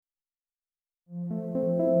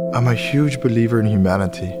I'm a huge believer in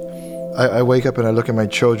humanity. I wake up and I look at my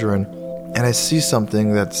children and I see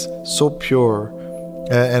something that's so pure.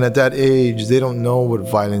 And at that age, they don't know what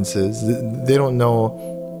violence is. They don't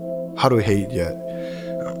know how to hate yet.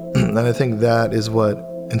 And I think that is what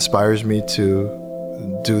inspires me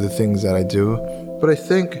to do the things that I do. But I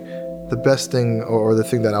think the best thing, or the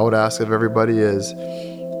thing that I would ask of everybody, is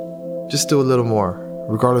just do a little more,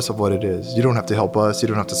 regardless of what it is. You don't have to help us, you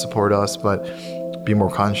don't have to support us, but be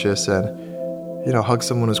more conscious and, hug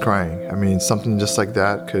someone who's crying. I mean, something just like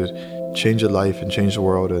that could change a life and change the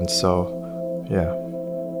world. And so, yeah.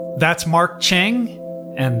 That's Marc Ching,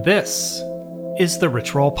 and this is the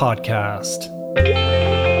Rich Roll Podcast.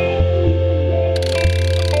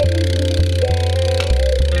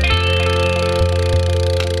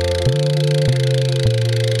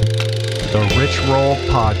 The Rich Roll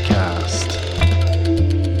Podcast.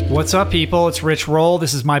 What's up, people? It's Rich Roll.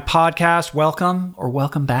 This is my podcast.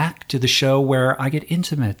 Welcome back to the show where I get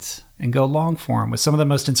intimate and go long form with some of the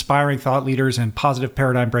most inspiring thought leaders and positive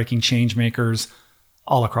paradigm-breaking change makers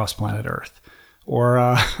all across planet Earth. Or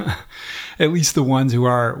at least the ones who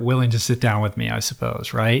are willing to sit down with me, I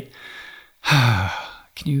suppose, right? Can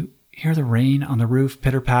you hear the rain on the roof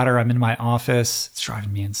pitter-patter? I'm in my office. It's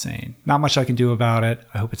driving me insane. Not much I can do about it.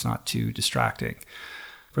 I hope it's not too distracting.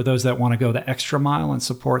 For those that want to go the extra mile and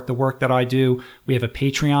support the work that I do, we have a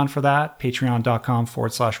Patreon for that,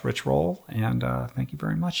 patreon.com/richroll. And thank you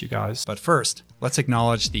very much, you guys. But first, let's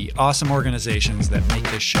acknowledge the awesome organizations that make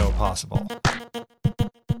this show possible.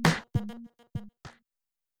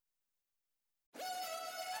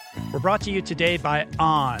 We're brought to you today by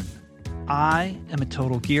On. I am a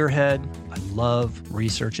total gearhead. I love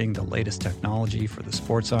researching the latest technology for the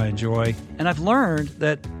sports I enjoy. And I've learned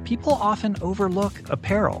that people often overlook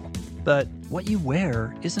apparel. But what you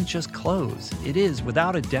wear isn't just clothes. It is,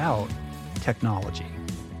 without a doubt, technology.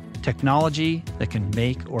 Technology that can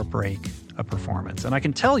make or break a performance. And I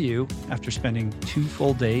can tell you, after spending 2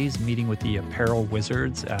 full days meeting with the apparel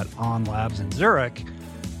wizards at On Labs in Zurich,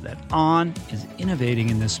 that On is innovating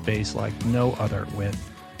in this space like no other, with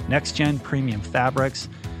next-gen premium fabrics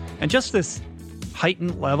and just this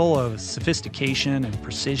heightened level of sophistication and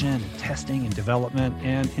precision and testing and development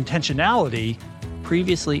and intentionality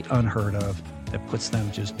previously unheard of, that puts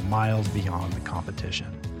them just miles beyond the competition.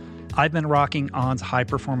 I've been rocking On's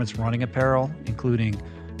high-performance running apparel, including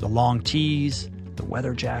the long tees, the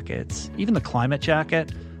weather jackets, even the climate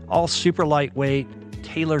jacket, all super lightweight,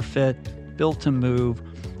 tailor-fit, built to move,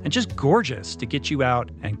 and just gorgeous to get you out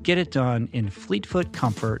and get it done in fleet-foot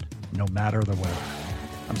comfort, no matter the weather.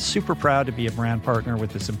 I'm super proud to be a brand partner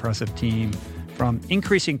with this impressive team, from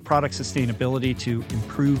increasing product sustainability to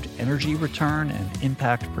improved energy return and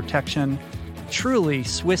impact protection. Truly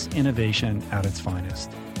Swiss innovation at its finest.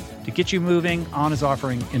 To get you moving, On is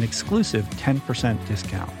offering an exclusive 10%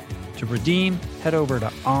 discount. To redeem, head over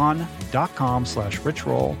to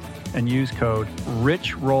on.com/richroll and use code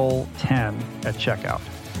RICHROLL10 at checkout.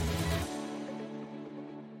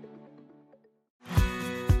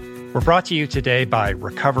 We're brought to you today by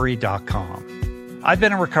recovery.com. I've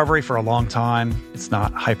been in recovery for a long time. It's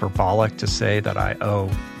not hyperbolic to say that I owe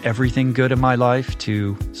everything good in my life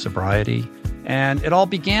to sobriety. And it all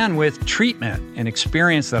began with treatment, an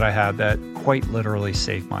experience that I had that quite literally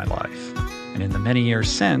saved my life. And in the many years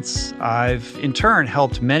since, I've in turn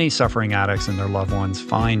helped many suffering addicts and their loved ones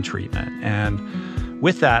find treatment. And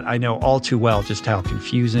with that, I know all too well just how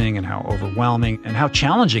confusing and how overwhelming and how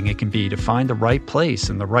challenging it can be to find the right place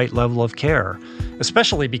and the right level of care,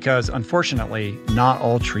 especially because, unfortunately, not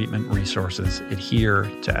all treatment resources adhere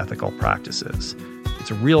to ethical practices. It's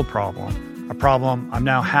a real problem, a problem I'm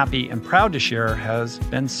now happy and proud to share has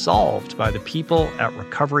been solved by the people at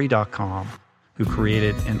recovery.com, who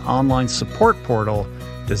created an online support portal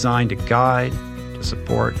designed to guide, to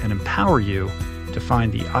support, and empower you to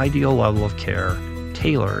find the ideal level of care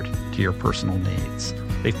tailored to your personal needs.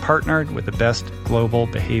 They've partnered with the best global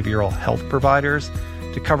behavioral health providers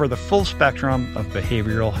to cover the full spectrum of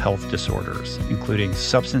behavioral health disorders, including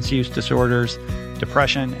substance use disorders,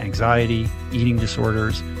 depression, anxiety, eating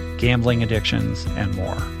disorders, gambling addictions, and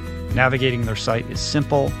more. Navigating their site is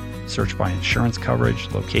simple. Search by insurance coverage,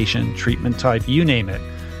 location, treatment type, you name it.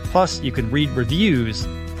 Plus, you can read reviews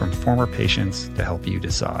from former patients to help you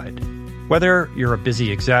decide. Whether you're a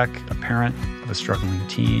busy exec, a parent of a struggling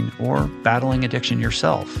teen, or battling addiction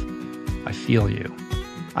yourself, I feel you.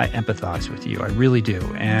 I empathize with you. I really do.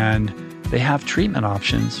 And they have treatment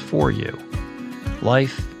options for you.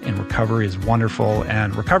 Life in recovery is wonderful,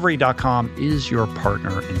 and recovery.com is your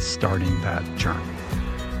partner in starting that journey.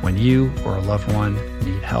 When you or a loved one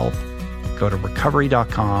need help, go to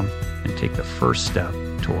recovery.com and take the first step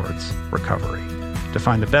towards recovery. To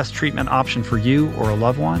find the best treatment option for you or a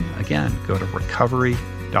loved one, again, go to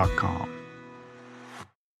recovery.com.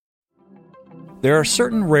 There are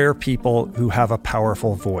certain rare people who have a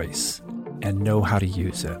powerful voice and know how to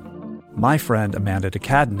use it. My friend Amanda de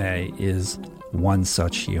Cadenet is one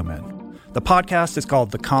such human. The podcast is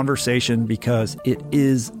called The Conversation because it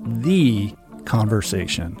is the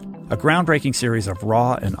conversation, a groundbreaking series of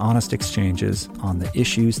raw and honest exchanges on the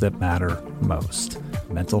issues that matter most: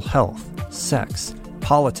 mental health, sex,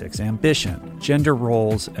 politics, ambition, gender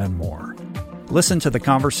roles, and more. Listen to The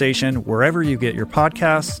Conversation wherever you get your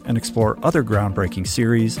podcasts and explore other groundbreaking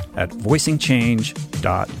series at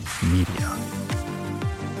voicingchange.media.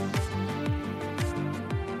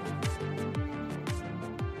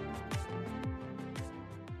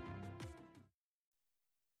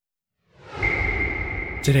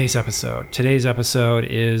 Today's episode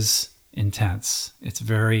is intense. It's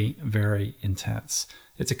very, very intense.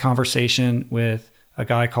 It's a conversation with a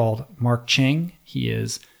guy called Marc Ching. He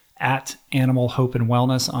is at Animal Hope and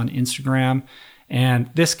Wellness on Instagram.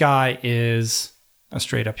 And this guy is a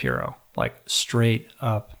straight up hero, like straight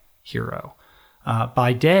up hero.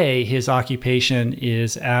 By day, his occupation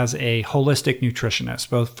is as a holistic nutritionist,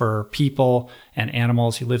 both for people and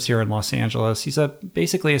animals. He lives here in Los Angeles. He's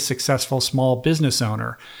basically a successful small business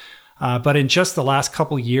owner. But in just the last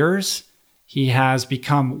couple years, he has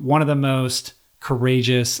become one of the most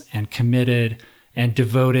courageous and committed and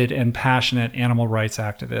devoted and passionate animal rights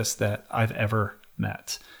activists that I've ever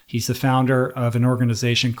met. He's the founder of an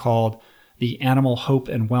organization called the Animal Hope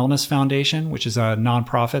and Wellness Foundation, which is a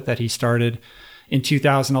nonprofit that he started in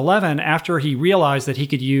 2011 after he realized that he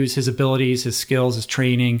could use his abilities, his skills, his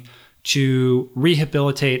training to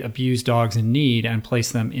rehabilitate abused dogs in need and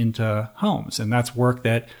place them into homes. And that's work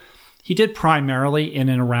that he did primarily in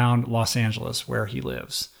and around Los Angeles, where he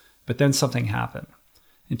lives. But then something happened.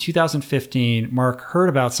 In 2015, Marc heard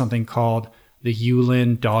about something called the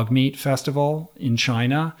Yulin Dog Meat Festival in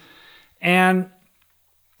China. And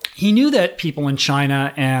he knew that people in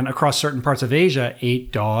China and across certain parts of Asia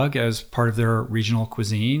ate dog as part of their regional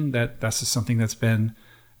cuisine. That's just something that's been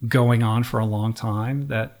going on for a long time,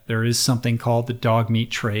 that there is something called the dog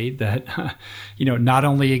meat trade that not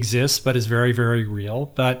only exists, but is very, very real.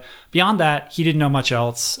 But beyond that, he didn't know much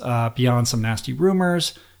else beyond some nasty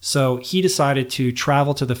rumors. So he decided to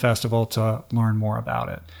travel to the festival to learn more about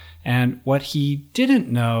it. And what he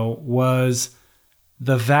didn't know was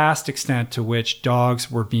the vast extent to which dogs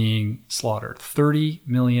were being slaughtered. 30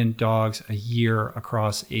 million dogs a year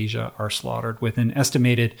across Asia are slaughtered, with an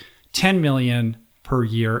estimated 10 million per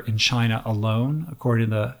year in China alone, according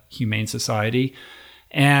to the Humane Society.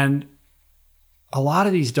 And a lot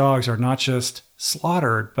of these dogs are not just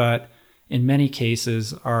slaughtered, but in many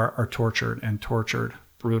cases are tortured and tortured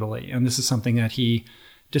brutally. And this is something that he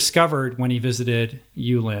discovered when he visited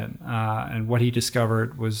Yulin. And what he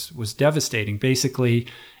discovered was devastating. Basically,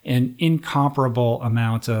 an incomparable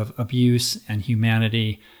amount of abuse and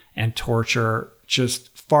humanity and torture,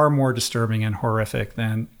 just far more disturbing and horrific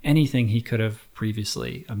than anything he could have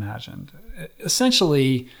previously imagined.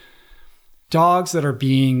 Essentially, dogs that are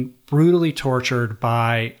being brutally tortured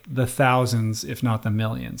by the thousands, if not the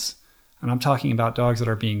millions. And I'm talking about dogs that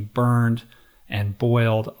are being burned and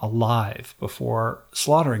boiled alive before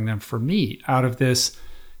slaughtering them for meat, out of this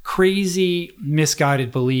crazy, misguided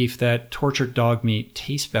belief that tortured dog meat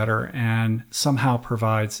tastes better and somehow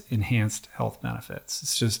provides enhanced health benefits.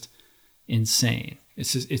 It's just insane.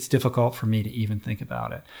 It's difficult for me to even think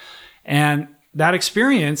about it. And that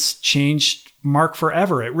experience changed Marc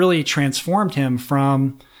forever. It really transformed him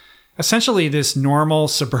from essentially this normal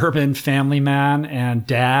suburban family man and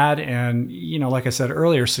dad and, like I said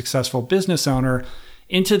earlier, successful business owner,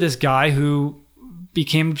 into this guy who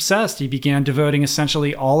became obsessed. He began devoting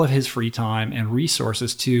essentially all of his free time and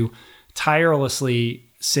resources to tirelessly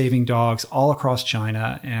saving dogs all across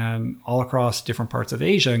China and all across different parts of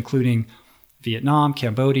Asia, including Vietnam,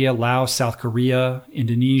 Cambodia, Laos, South Korea,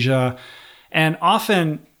 Indonesia. And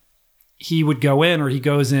often he would go in, or he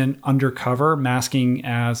goes in undercover, masking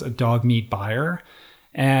as a dog meat buyer.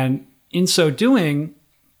 And in so doing,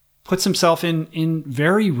 puts himself in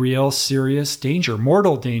very real, serious danger,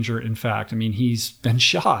 mortal danger, in fact. I mean, he's been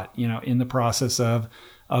shot, in the process of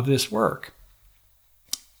this work.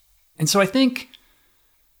 And so I think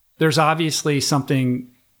there's obviously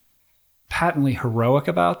something patently heroic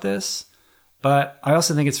about this, but I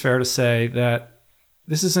also think it's fair to say that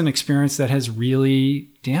this is an experience that has really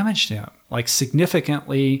damaged him, like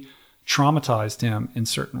significantly traumatized him in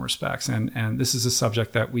certain respects. And this is a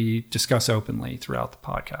subject that we discuss openly throughout the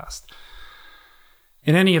podcast.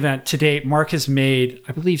 In any event, to date, Marc has made,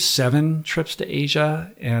 I believe, 7 trips to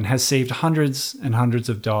Asia and has saved hundreds and hundreds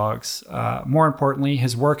of dogs. More importantly,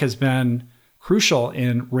 his work has been crucial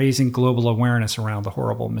in raising global awareness around the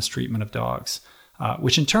horrible mistreatment of dogs,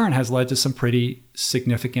 which in turn has led to some pretty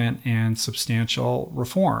significant and substantial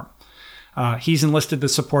reform. He's enlisted the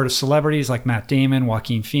support of celebrities like Matt Damon,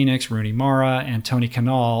 Joaquin Phoenix, Rooney Mara, and Tony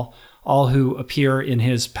Kanal, all who appear in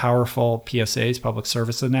his powerful PSAs, public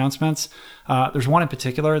service announcements. There's one in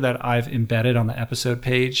particular that I've embedded on the episode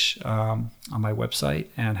page on my website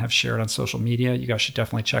and have shared on social media. You guys should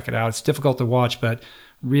definitely check it out. It's difficult to watch, but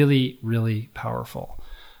really, really powerful.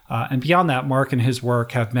 And beyond that, Marc and his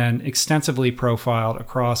work have been extensively profiled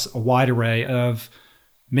across a wide array of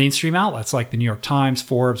mainstream outlets like the New York Times,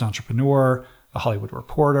 Forbes, Entrepreneur, The Hollywood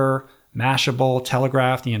Reporter, Mashable,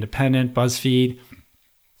 Telegraph, The Independent, Buzzfeed,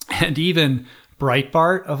 and even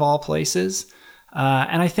Breitbart, of all places.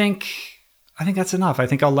 And I think that's enough. I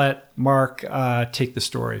think I'll let Marc take the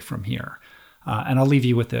story from here. And I'll leave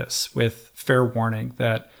you with this, with fair warning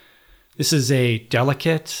that this is a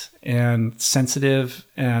delicate and sensitive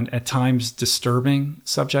and at times disturbing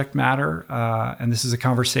subject matter. And this is a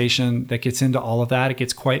conversation that gets into all of that. It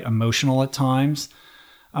gets quite emotional at times.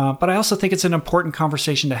 But I also think it's an important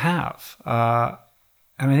conversation to have.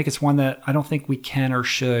 And I think it's one that I don't think we can or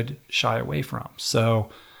should shy away from.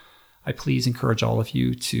 So I please encourage all of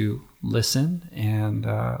you to listen and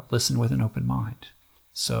listen with an open mind.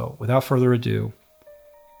 So without further ado,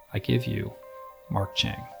 I give you Marc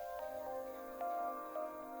Ching.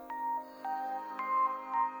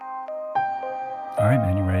 All right,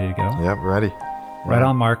 man, you ready to go? Yep, ready. Right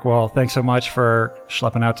on, Marc. Well, thanks so much for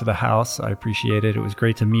schlepping out to the house. I appreciate it. It was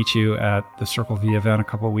great to meet you at the Circle V event a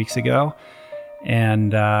couple of weeks ago.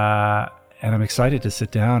 And I'm excited to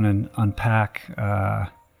sit down and unpack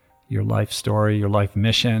your life story, your life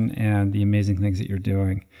mission, and the amazing things that you're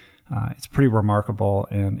doing. It's pretty remarkable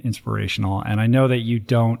and inspirational. And I know that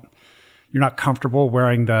you're not comfortable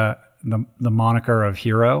wearing the moniker of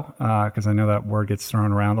hero, because I know that word gets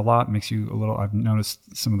thrown around a lot. It makes you a little. I've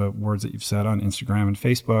noticed some of the words that you've said on Instagram and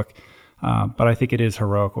Facebook, but I think it is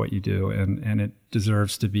heroic what you do, and it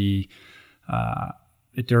deserves to be.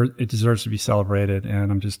 It deserves to be celebrated,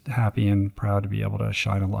 and I'm just happy and proud to be able to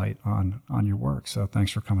shine a light on your work. So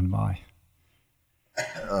thanks for coming by.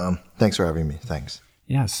 Thanks for having me. Thanks.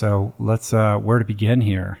 Yeah. So let's where to begin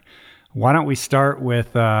here. Why don't we start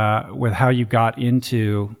with how you got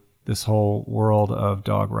into this whole world of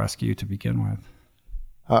dog rescue to begin with?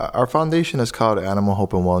 Our foundation is called Animal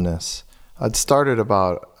Hope and Wellness. It started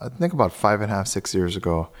about 5.5, 6 years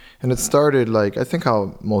ago. And it started like, I think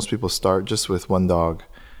how most people start, just with one dog.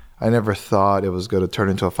 I never thought it was going to turn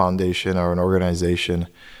into a foundation or an organization.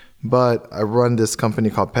 But I run this company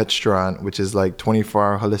called Petstrand, which is like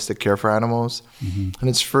 24-hour holistic care for animals. Mm-hmm. And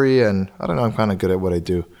it's free, and I don't know, I'm kind of good at what I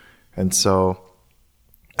do. And so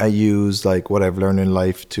I use like what I've learned in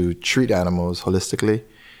life to treat animals holistically.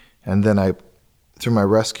 And then through my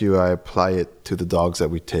rescue, I apply it to the dogs that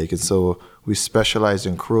we take. And so we specialize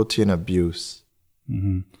in cruelty and abuse.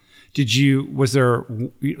 Mm-hmm.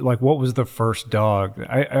 What was the first dog?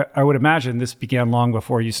 I would imagine this began long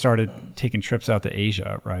before you started taking trips out to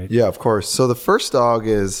Asia, right? Yeah, of course. So the first dog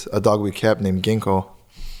is a dog we kept named Ginkgo.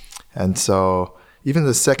 And so even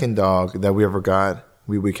the second dog that we ever got,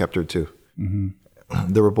 we kept her too.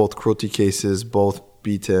 Mm-hmm. There were both cruelty cases, both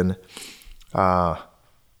beaten. I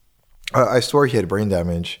swore he had brain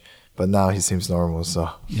damage, but now he seems normal. So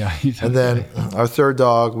yeah. And then our third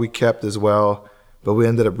dog we kept as well, but we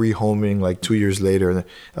ended up rehoming like 2 years later.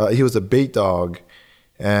 He was a bait dog,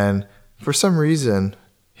 and for some reason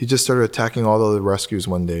he just started attacking all the other rescues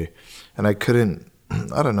one day, and I couldn't.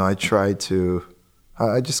 I don't know. I tried to.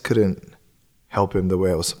 I just couldn't help him the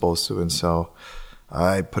way I was supposed to, and so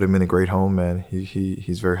I put him in a great home, and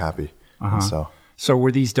he's very happy. Uh-huh. So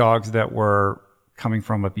were these dogs that were coming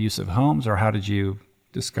from abusive homes, or how did you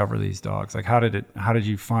discover these dogs? Like how did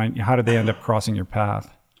they end up crossing your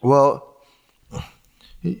path? Well,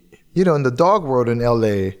 in the dog world in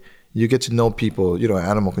LA, you get to know people,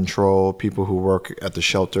 animal control, people who work at the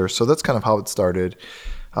shelter. So that's kind of how it started.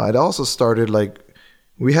 It also started like,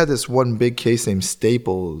 we had this one big case named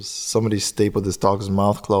Staples. Somebody stapled this dog's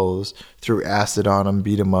mouth closed, threw acid on him,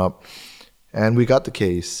 beat him up. And we got the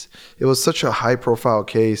case. It was such a high-profile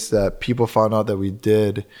case that people found out that we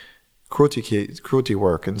did cruelty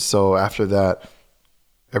work. And so after that,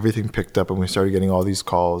 everything picked up and we started getting all these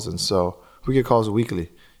calls. And so we get calls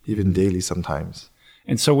weekly, even daily sometimes.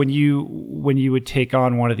 And so when you would take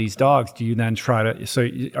on one of these dogs, do you then try to? So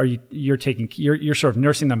you're sort of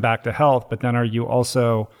nursing them back to health, but then are you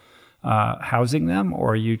also housing them,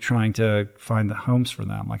 or are you trying to find the homes for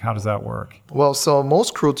them? Like, how does that work? Well, so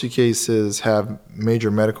most cruelty cases have major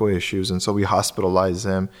medical issues, and so we hospitalize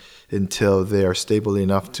them until they are stable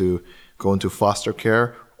enough to go into foster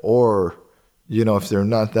care, or, if they're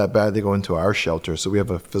not that bad, they go into our shelter. So we have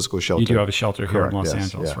a physical shelter. You do have a shelter here in Los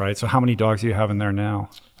Angeles, right? So how many dogs do you have in there now?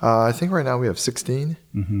 I think right now we have 16,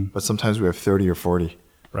 but sometimes we have 30 or 40.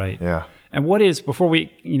 Right. Yeah. And what is, before we,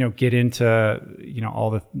 get into,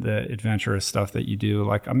 all the adventurous stuff that you do,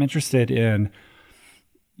 like, I'm interested in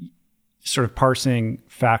sort of parsing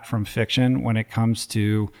fact from fiction when it comes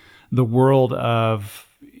to the world of,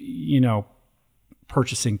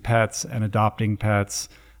 purchasing pets and adopting pets.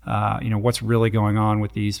 What's really going on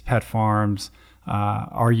with these pet farms?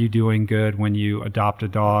 Are you doing good when you adopt a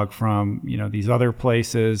dog from, these other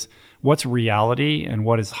places? What's reality and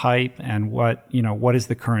what is hype, and what is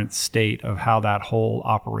the current state of how that whole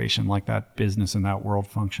operation, like that business in that world,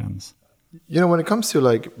 functions? When it comes to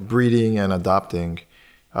like breeding and adopting,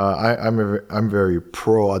 I'm very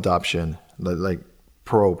pro adoption, like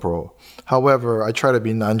pro. However, I try to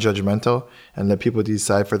be non-judgmental and let people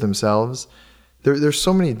decide for themselves. There's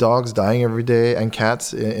so many dogs dying every day and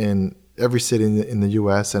cats in every city in the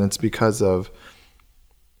U.S., and it's because of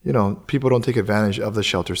people don't take advantage of the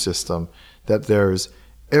shelter system, that there's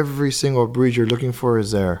every single breed you're looking for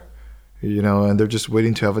is there, and they're just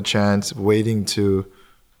waiting to have a chance, waiting to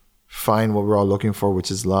find what we're all looking for,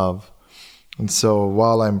 which is love. And so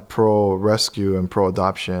while I'm pro rescue and pro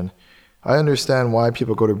adoption, I understand why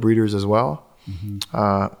people go to breeders as well.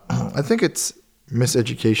 I think it's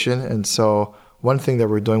miseducation. And so one thing that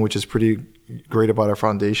we're doing, which is pretty great about our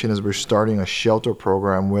foundation, is we're starting a shelter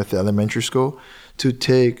program with the elementary school to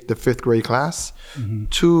take the 5th grade class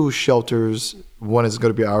to shelters. One is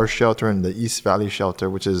going to be our shelter and the East Valley shelter,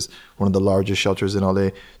 which is one of the largest shelters in LA,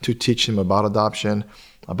 to teach them about adoption,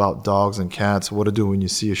 about dogs and cats, what to do when you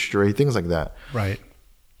see a stray, things like that. Right.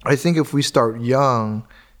 I think if we start young,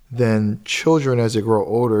 then children, as they grow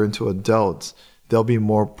older into adults, they'll be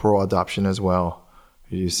more pro adoption as well,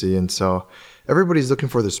 you see. And so everybody's looking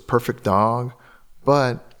for this perfect dog,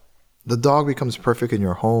 but the dog becomes perfect in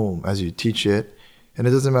your home as you teach it. And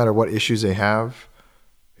it doesn't matter what issues they have.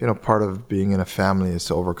 Part of being in a family is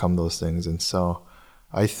to overcome those things. And so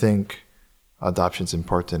I think adoption is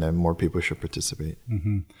important and more people should participate.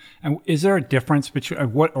 And is there a difference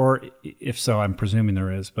between or if so, I'm presuming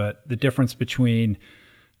there is, but the difference between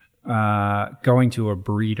going to a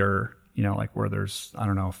breeder, like where there's, I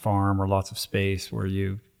don't know, a farm or lots of space where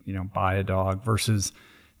you buy a dog, versus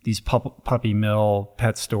these puppy mill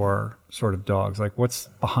pet store sort of dogs? Like, what's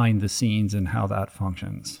behind the scenes and how that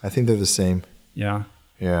functions? I think they're the same. Yeah.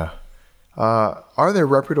 Yeah. Are there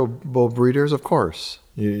reputable breeders? Of course.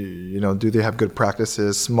 Do they have good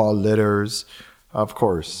practices, small litters? Of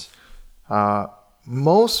course.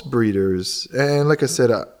 Most breeders, and like I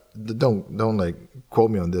said, don't like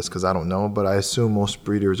quote me on this because I don't know, but I assume most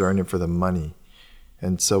breeders are in it for the money.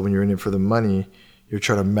 And so when you're in it for the money, you're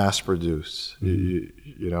trying to mass produce. When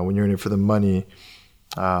you're in it for the money,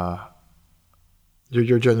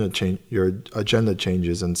 your agenda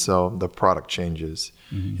changes, and so the product changes.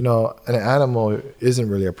 An animal isn't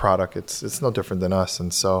really a product. It's no different than us.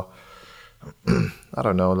 And so I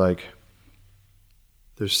don't know, like,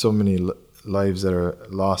 there's so many lives that are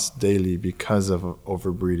lost daily because of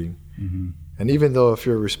overbreeding. And even though if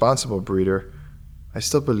you're a responsible breeder, I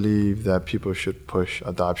still believe that people should push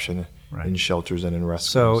adoption in shelters and in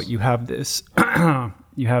rescues. So you have this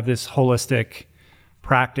holistic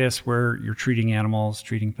practice where you're treating animals,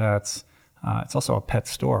 treating pets. It's also a pet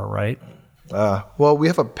store, right? Well, we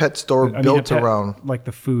have a pet store built around... Like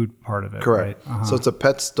the food part of it, correct. Right? So it's a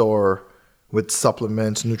pet store with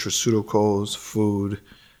supplements, nutraceuticals, food,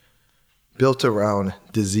 built around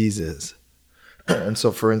diseases. And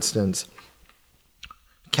so, for instance,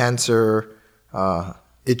 cancer,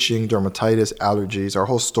 itching, dermatitis, allergies, our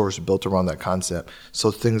whole store is built around that concept.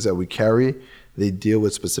 So things that we carry, they deal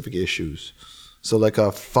with specific issues. So like a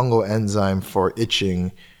fungal enzyme for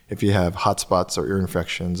itching, if you have hot spots or ear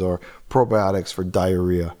infections, or probiotics for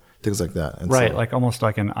diarrhea, things like that. And right, so, like almost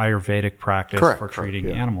like an Ayurvedic practice for treating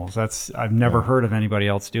animals. I've never heard of anybody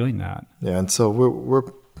else doing that. Yeah, and so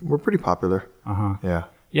we're pretty popular. Yeah,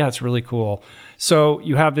 it's really cool. So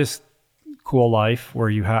you have this cool life where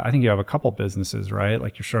I think you have a couple businesses, right?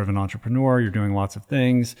 Like, you're sort of an entrepreneur, you're doing lots of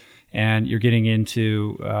things, and you're getting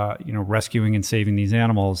into rescuing and saving these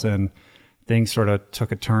animals, and things sort of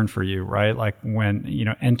took a turn for you, right? Like when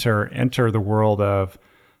enter the world of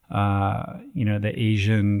the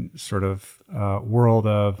Asian sort of world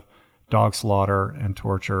of dog slaughter and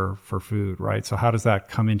torture for food, right? So how does that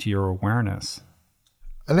come into your awareness?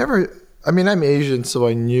 I'm Asian, so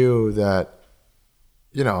I knew that,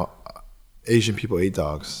 Asian people ate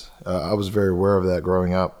dogs. I was very aware of that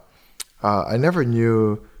growing up. I never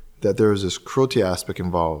knew that there was this cruelty aspect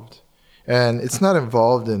involved. And it's not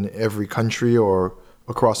involved in every country or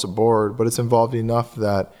across the board, but it's involved enough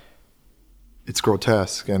that it's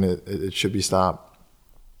grotesque and it should be stopped.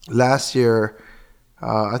 Last year,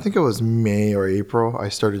 I think it was May or April, I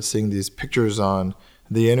started seeing these pictures on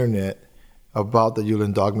the internet about the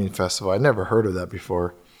Yulin Dog Meat Festival. I'd never heard of that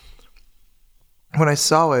before. When I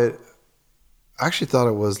saw it, I actually thought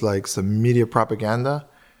it was like some media propaganda.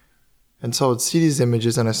 And so I'd see these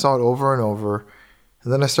images and I saw it over and over.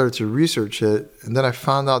 And then I started to research it. And then I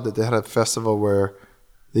found out that they had a festival where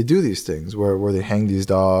they do these things, where they hang these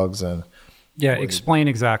dogs. And yeah, explain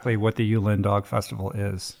exactly what the Yulin Dog Festival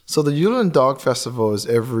is. So the Yulin Dog Festival is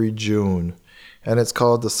every June. And it's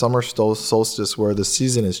called the summer solstice, where the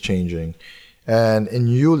season is changing. And in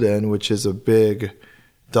Yulin, which is a big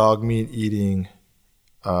dog meat eating,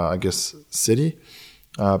 city,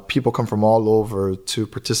 people come from all over to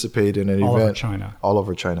participate in an event. All over China. All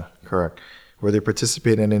over China, correct. Where they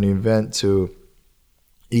participate in an event to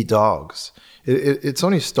eat dogs. It's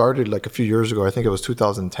only started like a few years ago. I think it was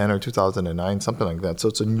 2010 or 2009, something like that. So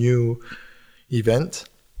it's a new event.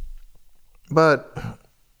 But,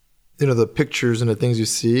 the pictures and the things you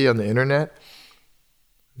see on the internet,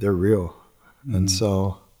 they're real. Mm-hmm. And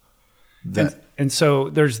so and so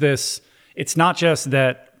there's this, it's not just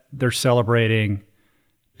that they're celebrating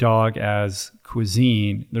dog as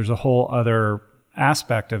cuisine. There's a whole other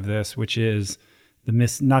aspect of this, which is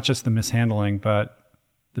not just the mishandling, but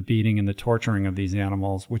the beating and the torturing of these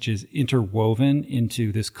animals, which is interwoven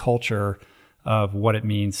into this culture of what it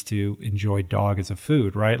means to enjoy dog as a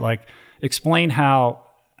food, right? Like, explain how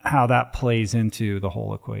that plays into the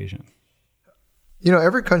whole equation.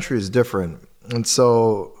 Every country is different. And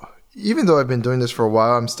so even though I've been doing this for a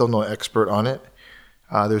while, I'm still no expert on it.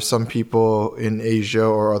 There's some people in Asia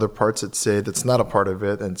or other parts that say that's not a part of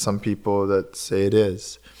it, and some people that say it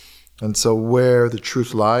is. And so where the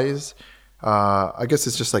truth lies, I guess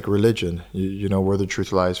it's just like religion, where the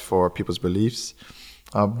truth lies for people's beliefs.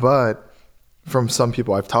 But from some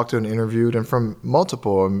people I've talked to and interviewed, and from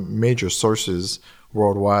multiple major sources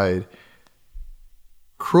worldwide,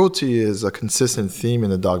 cruelty is a consistent theme in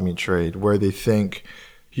the dog meat trade, where they think,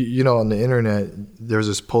 on the internet, there's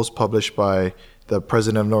this post published by the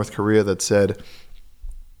president of North Korea that said,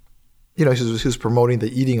 he was promoting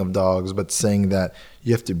the eating of dogs, but saying that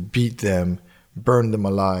you have to beat them, burn them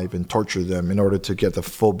alive, and torture them in order to get the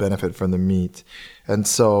full benefit from the meat. And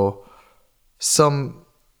so some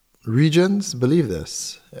regions believe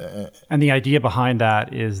this. And the idea behind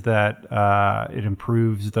that is that it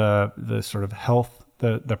improves the sort of health,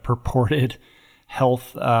 the purported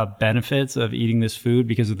health benefits of eating this food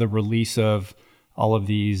because of the release of all of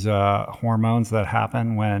these hormones that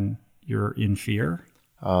happen when you're in fear.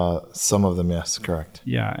 Some of them, yes, correct.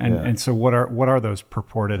 Yeah, and so what are those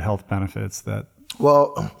purported health benefits that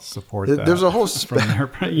support that? There's a whole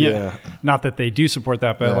yeah. Not that they do support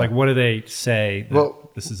that, but like, what do they say that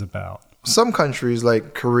this is about? Some countries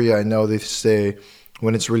like Korea, I know they say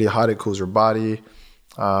when it's really hot, it cools your body.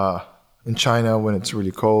 In China, when it's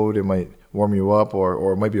really cold, it might warm you up,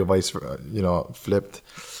 or it might be a vice, flipped.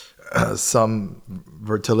 Some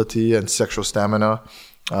fertility and sexual stamina.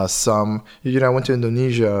 Some, I went to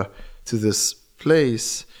Indonesia to this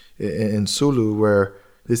place in Sulu where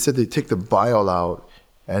they said they take the bile out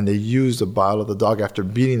and they use the bile of the dog after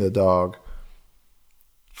beating the dog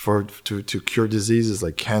to cure diseases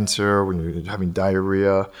like cancer, when you're having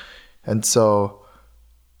diarrhea. And so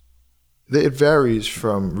it varies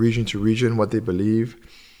from region to region what they believe.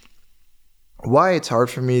 Why it's hard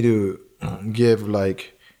for me to give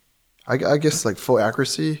I guess full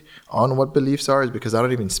accuracy on what beliefs are is because I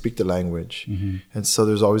don't even speak the language. Mm-hmm. And so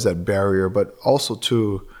there's always that barrier. But also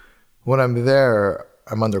too, when I'm there,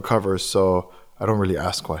 I'm undercover, so I don't really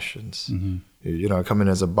ask questions. Mm-hmm. I come in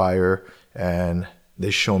as a buyer and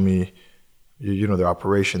they show me, their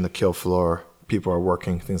operation, the kill floor, people are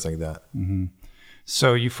working, things like that. Mm-hmm.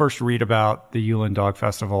 So you first read about the Yulin Dog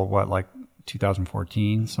Festival,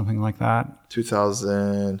 2014, something like that?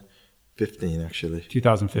 2015, actually.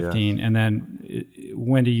 2015. Yeah. And then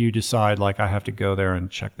when do you decide, I have to go there and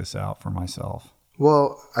check this out for myself?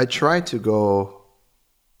 Well, I tried to go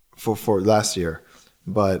for last year,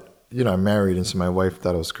 but, I'm married, and so my wife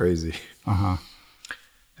thought it was crazy. Uh-huh.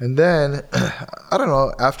 And then, I don't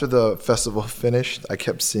know, after the festival finished, I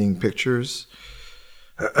kept seeing pictures.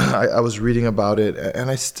 I was reading about it, and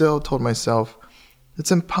I still told myself,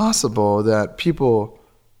 it's impossible that people,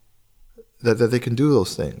 that they can do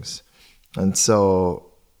those things. And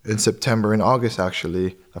so in September, in August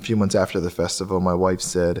actually, a few months after the festival, my wife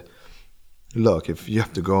said, look, if you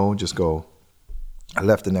have to go, just go. I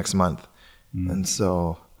left the next month. And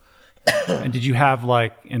so... And did you have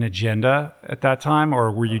like an agenda at that time,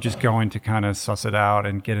 or were you just going to kind of suss it out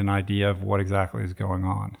and get an idea of what exactly is going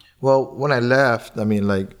on? Well, when I left, I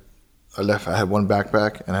had one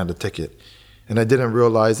backpack and I had a ticket. And I didn't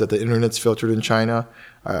realize that the internet's filtered in China.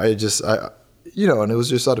 And it was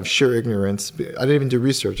just out of sheer ignorance. I didn't even do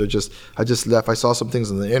research. I just left. I saw some things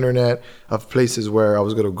on the internet of places where I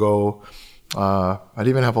was going to go. I didn't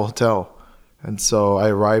even have a hotel. And so I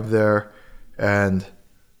arrived there, and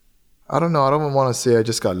I don't know. I don't want to say I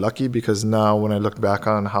just got lucky, because now when I look back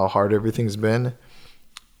on how hard everything's been,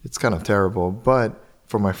 it's kind of terrible. But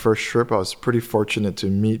for my first trip, I was pretty fortunate to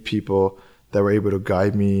meet people that were able to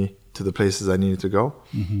guide me to the places I needed to go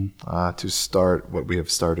to start what we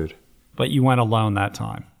have started. But you went alone that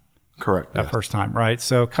time. Correct. That first time, right?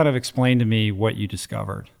 So kind of explain to me what you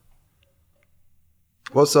discovered.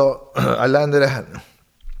 Well, so I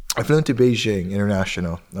flew into Beijing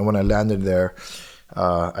International. And when I landed there,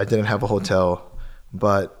 I didn't have a hotel,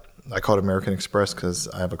 but I called American Express because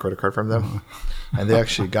I have a credit card from them. And they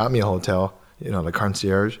actually got me a hotel, like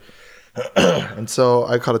concierge. And so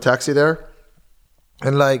I called a taxi there.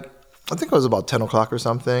 And I think it was about 10 o'clock or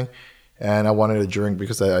something. And I wanted a drink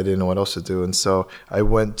because I didn't know what else to do. And so I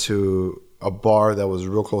went to a bar that was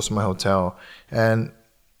real close to my hotel. And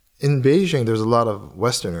in Beijing, there's a lot of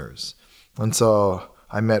Westerners. And so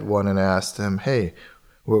I met one and I asked him, hey,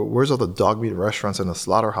 where's all the dog meat restaurants and the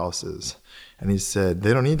slaughterhouses? And he said,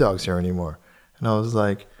 they don't eat dogs here anymore. And I was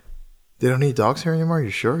like, they don't eat dogs here anymore? Are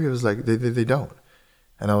you sure? He was like, they don't.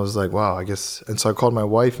 And I was like, wow, I guess. And so I called my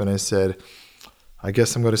wife and I said, I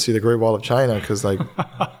guess I'm going to see the Great Wall of China, because all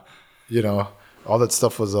that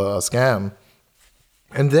stuff was a scam.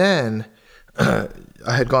 And then I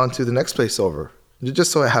had gone to the next place over. It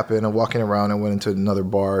just so happened, I'm walking around, I went into another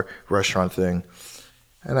bar, restaurant thing.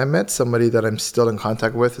 And I met somebody that I'm still in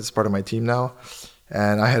contact with. It's part of my team now.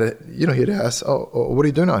 And I had, he had asked, oh, what are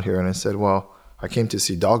you doing out here? And I said, well, I came to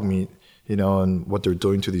see dog meat, and what they're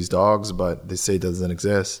doing to these dogs, but they say it doesn't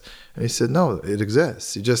exist. And he said, no, it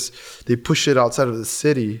exists. They push it outside of the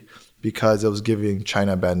city because it was giving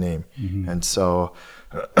China a bad name. Mm-hmm. And so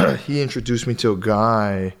he introduced me to a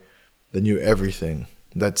guy that knew everything.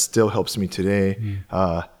 That still helps me today.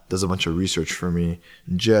 Does a bunch of research for me,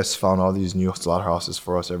 just found all these new slaughterhouses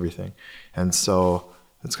for us, everything. And so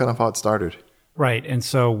that's kind of how it started. Right. And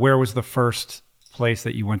so where was the first place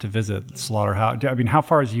that you went to visit, slaughterhouse? I mean, how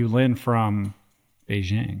far is Yulin from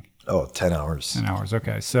Beijing? Oh, 10 hours. 10 hours.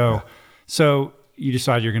 Okay. So you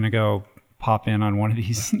decide you're going to go pop in on one of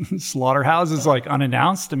these slaughterhouses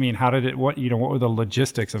unannounced? I mean, what were the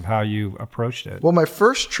logistics of how you approached it? Well, my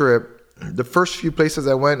first trip, the first few places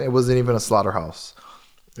I went, it wasn't even a slaughterhouse.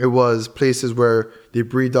 It was places where they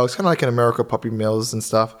breed dogs, kind of like in America, puppy mills and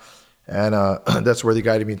stuff. And that's where they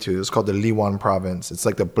guided me to. It's called the Liwan province. It's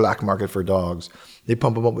like the black market for dogs. They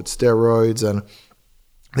pump them up with steroids and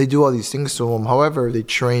they do all these things to them. However, they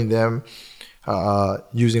train them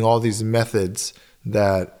using all these methods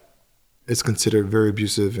that is considered very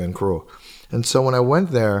abusive and cruel. And so when I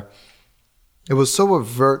went there, it was so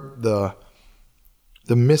overt, the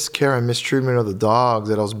miscare and mistreatment of the dogs,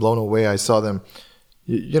 that I was blown away. I saw them,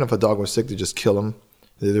 if a dog was sick, they just kill them.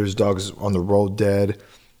 There's dogs on the road dead.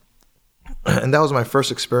 And that was my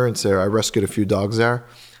first experience there. I rescued a few dogs there,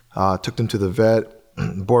 took them to the vet,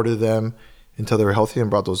 boarded them until they were healthy, and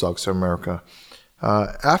brought those dogs to America.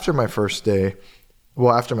 After my second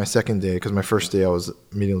day, because my first day I was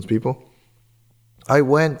meeting those people, I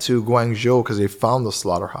went to Guangzhou because they found the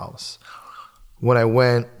slaughterhouse. When I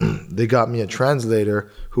went, they got me a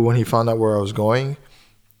translator who, when he found out where I was going,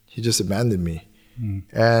 he just abandoned me.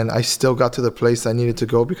 And I still got to the place I needed to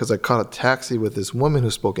go because I caught a taxi with this woman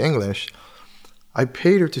who spoke English. I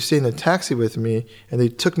paid her to stay in the taxi with me, and they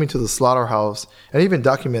took me to the slaughterhouse. And I even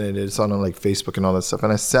documented it. It's on Facebook and all that stuff.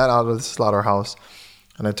 And I sat out of the slaughterhouse,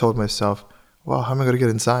 and I told myself, wow, how am I going to get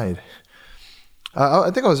inside?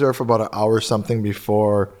 I think I was there for about an hour or something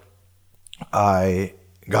before I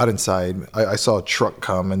got inside. I saw a truck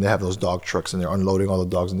come, and they have those dog trucks, and they're unloading all the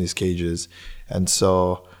dogs in these cages. And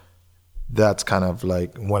so that's kind of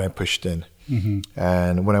like when I pushed in. Mm-hmm.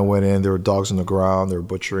 And when I went in, there were dogs on the ground. They were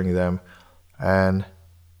butchering them. And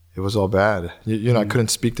it was all bad. I couldn't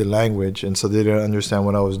speak the language, and so they didn't understand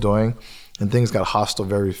what I was doing. And things got hostile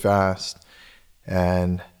very fast.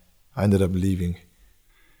 And I ended up leaving.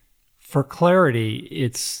 For clarity,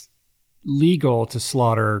 it's legal to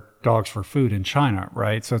slaughter dogs for food in China,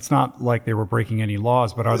 right? So it's not like they were breaking any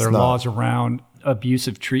laws, but are there laws around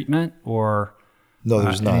abusive treatment or... No,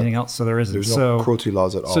 there's not. Anything else? So there isn't. There's no cruelty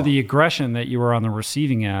laws at all. So the aggression that you were on the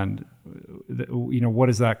receiving end, what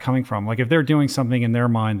is that coming from? Like if they're doing something in their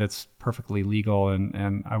mind that's perfectly legal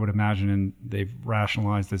and I would imagine they've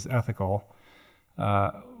rationalized as ethical,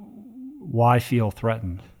 why feel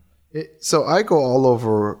threatened? So I go all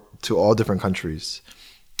over to all different countries.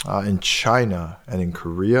 In China and in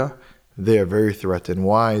Korea, they are very threatened.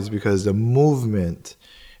 Why? Is because the movement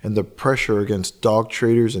and the pressure against dog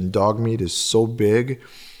traders and dog meat is so big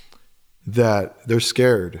that they're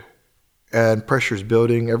scared. And pressure is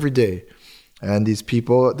building every day. And these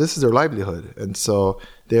people, this is their livelihood. And so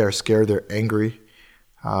they are scared, they're angry,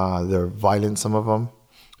 they're violent, some of them.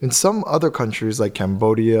 In some other countries like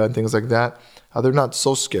Cambodia and things like that, they're not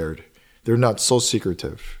so scared. They're not so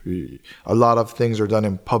secretive. A lot of things are done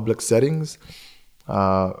in public settings.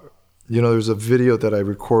 There's a video that I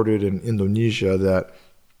recorded in Indonesia that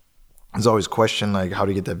is always questioned, like, how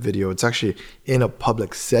do you get that video? It's actually in a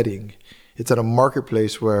public setting. It's at a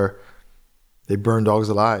marketplace where they burn dogs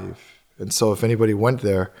alive. And so if anybody went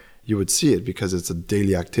there, you would see it because it's a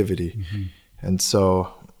daily activity. Mm-hmm. And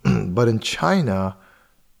so, but in China,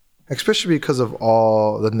 especially because of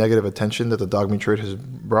all the negative attention that the dog meat trade has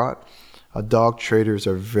brought, dog traders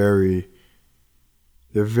are very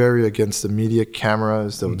against the media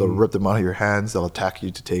cameras. They'll rip them out of your hands. They'll attack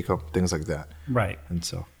you to take them, things like that. Right. And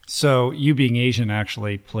so you being Asian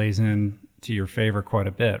actually plays in to your favor quite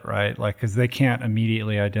a bit, right? Like, because they can't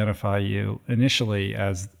immediately identify you initially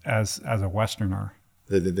as a Westerner.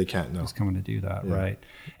 They can't, no. Who's coming to do that, yeah. Right?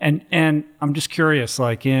 And I'm just curious,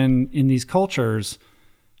 like in these cultures,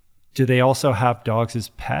 do they also have dogs as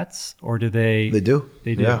pets, or do they? They do.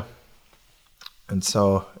 They do. Yeah. And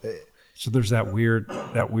so there's that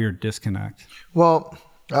weird disconnect. Well,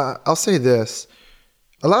 I'll say this: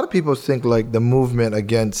 a lot of people think like the movement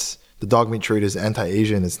against the dog meat trade is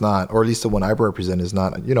anti-Asian. It's not, or at least the one I represent is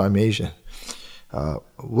not. I'm Asian.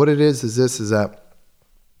 What it is that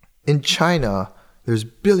in China, there's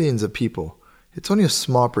billions of people. It's only a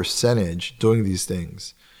small percentage doing these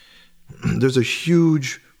things. There's a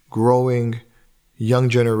huge, growing young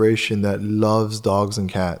generation that loves dogs and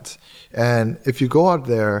cats. And if you go out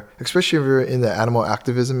there, especially if you're in the animal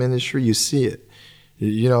activism industry, you see it.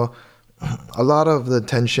 A lot of the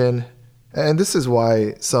attention, and this is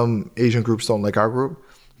why some Asian groups don't like our group,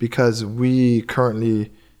 because we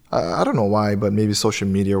currently, I don't know why, but maybe social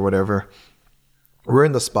media or whatever, we're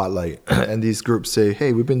in the spotlight. And these groups say,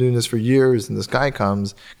 hey, we've been doing this for years, and this guy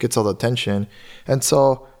comes, gets all the attention. And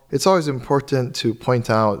so it's always important to point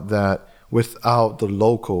out that without the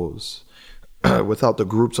locals, without the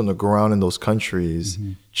groups on the ground in those countries,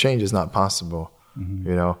 change is not possible.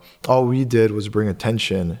 Mm-hmm. All we did was bring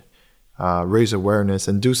attention, raise awareness,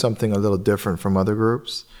 and do something a little different from other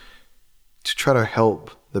groups to try to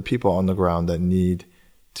help the people on the ground that need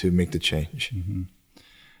to make the change. Mm-hmm.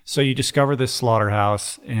 So you discovered this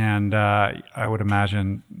slaughterhouse, and I would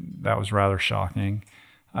imagine that was rather shocking.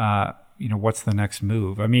 What's the next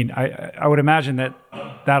move? I mean, I would imagine that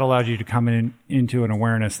allowed you to come into an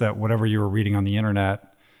awareness that whatever you were reading on the internet,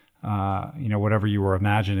 whatever you were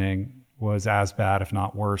imagining was as bad, if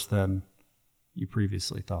not worse, than you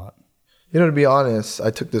previously thought. To be honest, I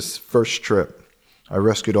took this first trip. I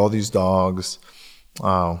rescued all these dogs,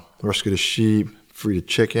 rescued a sheep, freed a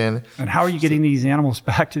chicken. And how are you getting these animals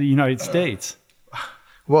back to the United States?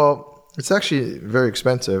 Well, it's actually very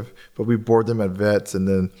expensive, but we board them at vets, and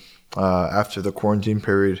then after the quarantine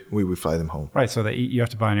period, we would fly them home. Right, so you have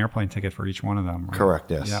to buy an airplane ticket for each one of them, right?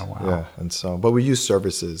 Correct, yes. Yeah, wow. Yeah, and so, but we use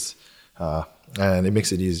services, and it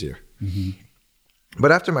makes it easier. Mm-hmm.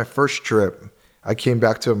 But after my first trip, I came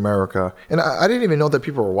back to America, and I didn't even know that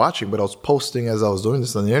people were watching, but I was posting as I was doing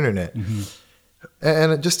this on the internet. Mm-hmm.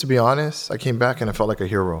 And just to be honest, I came back and I felt like a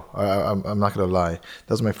hero. I'm not going to lie. That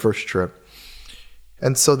was my first trip.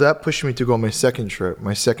 And so that pushed me to go on my second trip.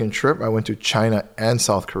 My second trip, I went to China and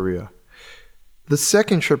South Korea. The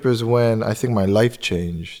second trip is when I think my life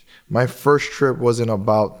changed. My first trip wasn't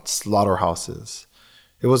about slaughterhouses.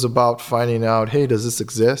 It was about finding out, hey, does this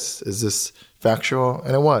exist? Is this factual?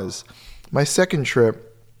 And it was. My second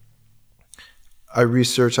trip, I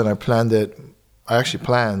researched and I planned it. I actually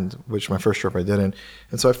planned, which my first trip I didn't.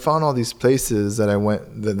 And so I found all these places that I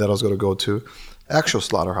went, that I was going to go to, actual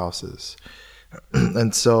slaughterhouses.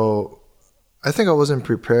 And so I think I wasn't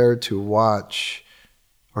prepared to watch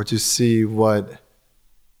or to see what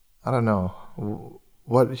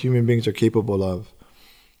human beings are capable of.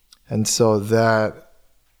 And so that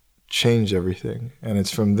changed everything. And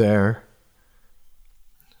it's from there.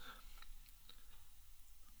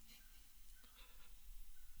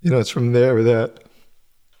 It's from there that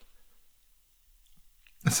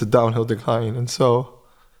it's a downhill decline. And so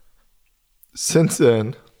since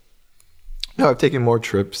then, I've taken more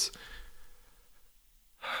trips,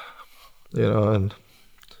 and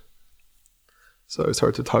so it's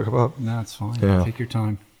hard to talk about. No, it's fine. Yeah. Take your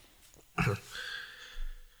time.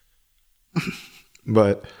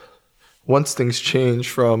 But once things change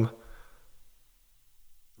from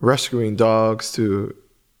rescuing dogs to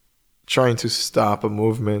trying to stop a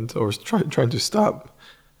movement or trying to stop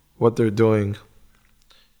what they're doing,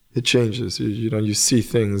 it changes. You see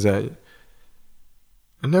things that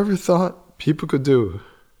I never thought people could do.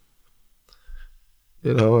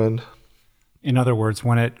 And in other words,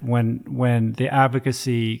 when the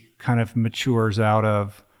advocacy kind of matures out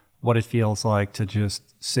of what it feels like to just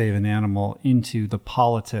save an animal into the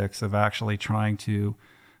politics of actually trying to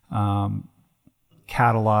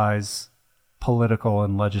catalyze political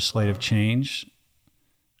and legislative change,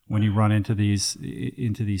 when you run into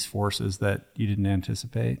these forces that you didn't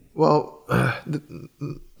anticipate? Well,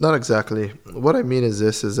 not exactly. What I mean is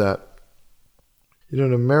that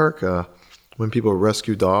in America, when people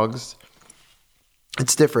rescue dogs,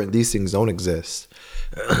 it's different. These things don't exist.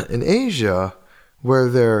 In Asia, where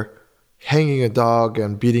they're hanging a dog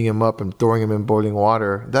and beating him up and throwing him in boiling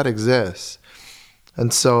water, that exists.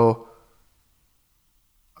 And so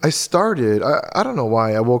I started, I don't know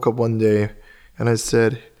why, I woke up one day and I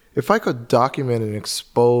said, if I could document and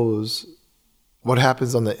expose what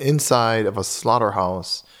happens on the inside of a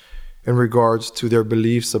slaughterhouse in regards to their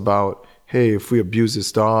beliefs about, hey, if we abuse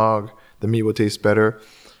this dog, the meat will taste better,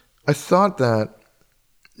 I thought that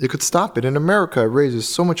you could stop it. In America, it raises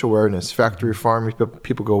so much awareness. Factory farming,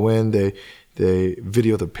 people go in, they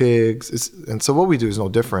video the pigs. And so what we do is no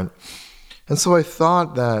different. And so I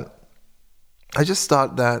just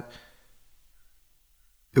thought that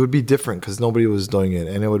it would be different because nobody was doing it.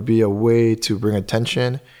 And it would be a way to bring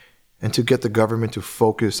attention and to get the government to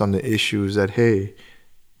focus on the issues that, hey,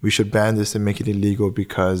 we should ban this and make it illegal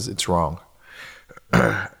because it's wrong.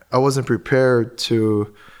 I wasn't prepared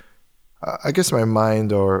to, I guess my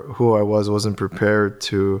mind or who I wasn't prepared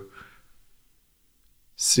to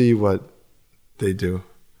see what they do.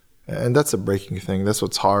 And that's a breaking thing. That's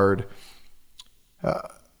what's hard. I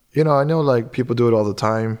know like people do it all the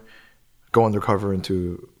time, go undercover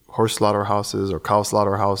into horse slaughterhouses or cow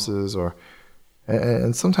slaughterhouses,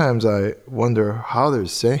 and sometimes I wonder how they're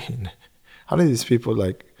sane. How do these people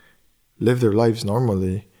like live their lives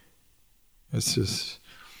normally? It's just,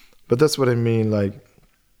 but that's what I mean, like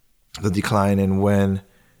the decline and when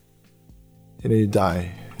you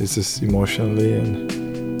die. It's just emotionally, and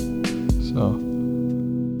so.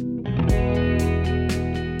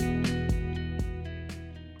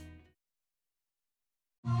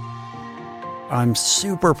 I'm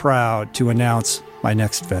super proud to announce my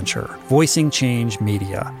next venture, Voicing Change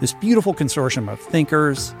Media. This beautiful consortium of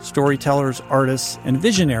thinkers, storytellers, artists, and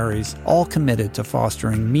visionaries, all committed to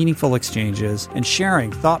fostering meaningful exchanges and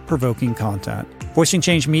sharing thought-provoking content. Voicing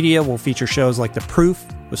Change Media will feature shows like The Proof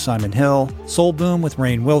with Simon Hill, Soul Boom with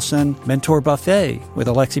Rainn Wilson, Mentor Buffet with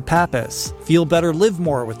Alexi Pappas, Feel Better, Live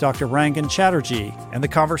More with Dr. Rangan Chatterjee, and The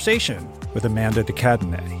Conversation with Amanda de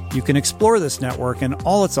Cadenet. You can explore this network and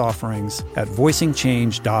all its offerings at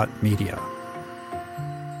voicingchange.media.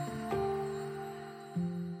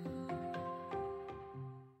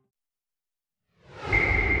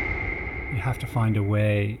 You have to find a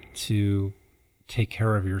way to take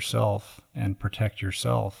care of yourself and protect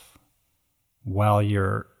yourself while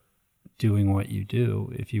you're doing what you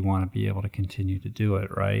do if you want to be able to continue to do it,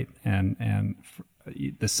 right? And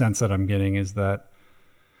the sense that I'm getting is that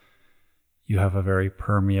you have a very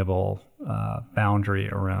permeable boundary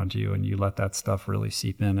around you, and you let that stuff really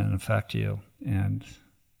seep in and affect you. And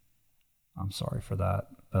I'm sorry for that.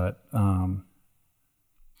 But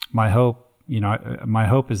my hope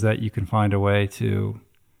is that you can find a way to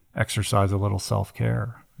exercise a little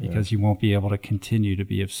self-care, because you won't be able to continue to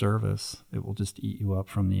be of service. It will just eat you up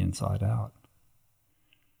from the inside out.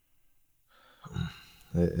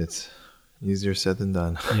 It's easier said than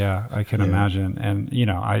done. Yeah, I can imagine. And,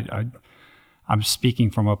 I'm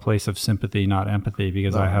speaking from a place of sympathy, not empathy,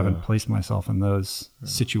 because I haven't placed myself in those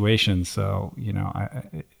situations. So,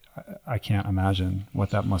 I can't imagine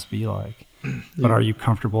what that must be like. But are you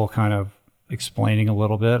comfortable kind of explaining a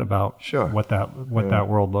little bit about what that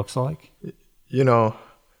world looks like?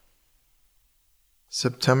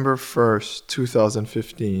 September 1st,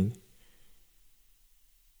 2015,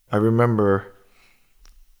 I remember,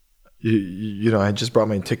 I just brought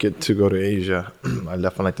my ticket to go to Asia. I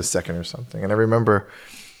left on like the 2nd or something. And I remember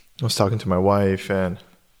I was talking to my wife, and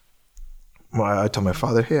I told my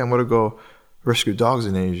father, hey, I'm going to go rescue dogs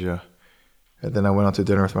in Asia. And then I went out to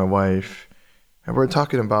dinner with my wife, And we're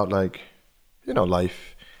talking about like,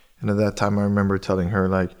 life. And at that time, I remember telling her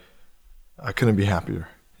like, I couldn't be happier.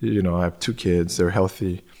 I have 2 kids, they're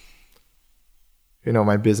healthy.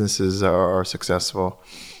 My businesses are successful.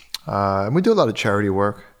 And we do a lot of charity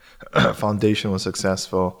work. Foundation was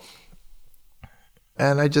successful.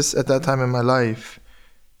 And I just, at that time in my life,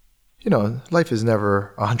 life is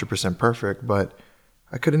never 100% perfect, but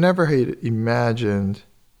I could have never imagined,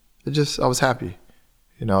 I was happy.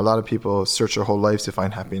 A lot of people search their whole lives to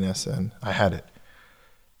find happiness, and I had it.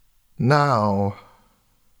 Now,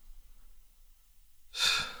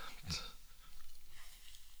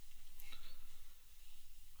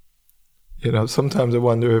 sometimes I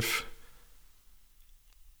wonder if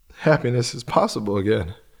happiness is possible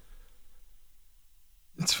again.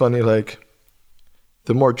 It's funny, like,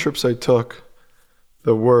 the more trips I took,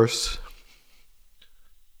 the worse,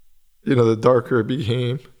 the darker it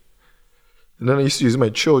became. And then I used to use my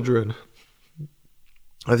children.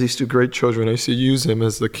 I have these 2 great children. I used to use them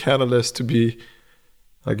as the catalyst to be,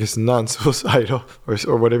 I guess, non-suicidal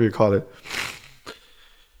or whatever you call it.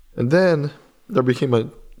 And then there became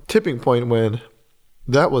a tipping point when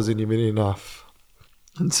that wasn't even enough.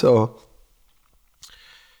 And so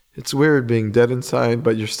it's weird being dead inside,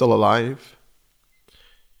 but you're still alive.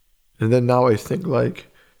 And then now I think,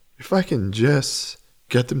 like, if I can just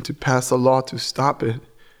get them to pass a law to stop it,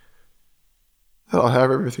 I'll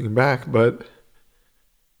have everything back. But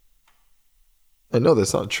I know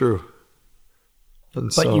that's not true.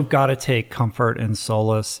 But you've got to take comfort and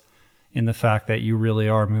solace in the fact that you really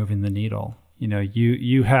are moving the needle.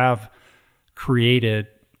 You have created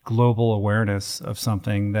global awareness of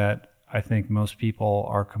something that I think most people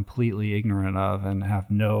are completely ignorant of and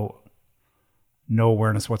have no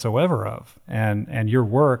awareness whatsoever of. And your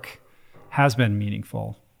work has been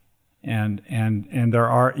meaningful. And there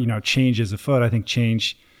are, changes afoot. I think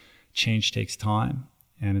change takes time,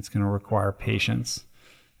 and it's going to require patience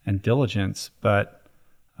and diligence. But,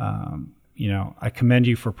 I commend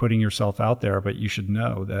you for putting yourself out there, but you should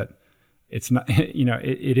know that it's not,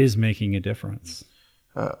 it is making a difference.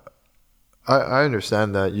 I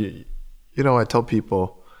understand that. I tell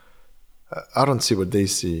people, I don't see what they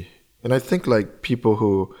see. And I think like people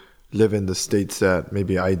who live in the states that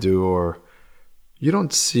maybe I do, or you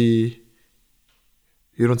don't see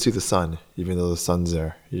the sun, even though the sun's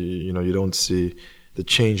there. You don't see the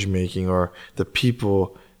change making or the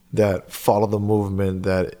people that follow the movement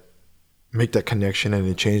that make that connection and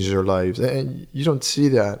it changes their lives. And you don't see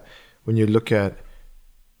that when you look at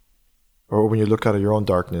your own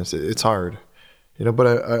darkness. It's hard, but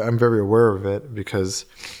I'm very aware of it because,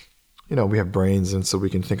 we have brains, and so we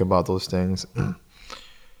can think about those things.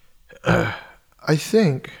 I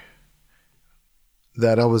think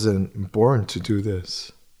that I wasn't born to do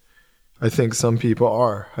this. I think some people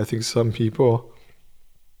are. I think some people,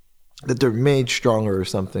 that they're made stronger or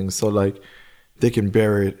something, so like they can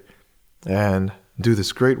bear it and do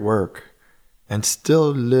this great work and still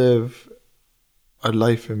live a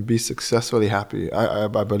life and be successfully happy. I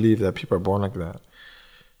believe that people are born like that.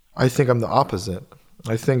 I think I'm the opposite.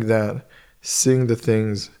 I think that seeing the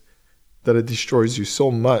things that it destroys you so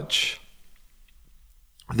much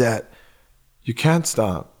that you can't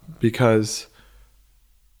stop because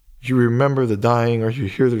you remember the dying or you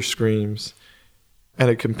hear their screams, and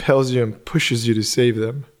it compels you and pushes you to save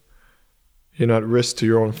them. You're not at risk to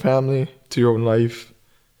your own family, to your own life,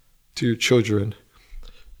 to your children.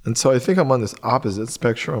 And so I think I'm on this opposite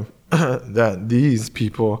spectrum that these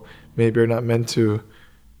people maybe are not meant to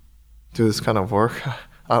do this kind of work.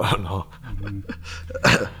 I don't know.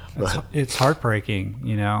 It's heartbreaking,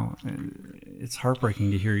 It's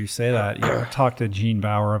heartbreaking to hear you say that. I talked to Gene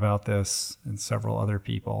Bauer about this and several other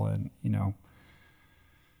people, and,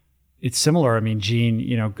 it's similar. I mean, Gene,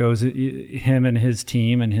 him and his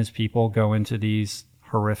team and his people go into these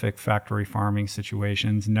horrific factory farming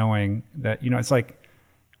situations knowing that, it's like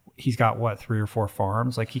he's got 3 or 4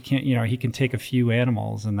 farms. Like he can't, he can take a few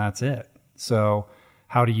animals and that's it. So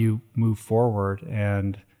how do you move forward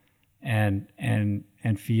and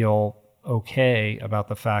feel okay about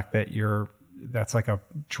the fact that that's like a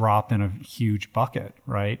drop in a huge bucket,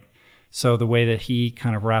 right? So the way that he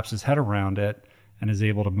kind of wraps his head around it and is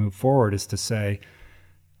able to move forward is to say,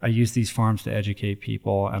 I use these farms to educate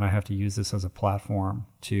people, and I have to use this as a platform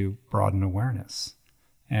to broaden awareness.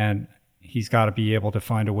 And he's got to be able to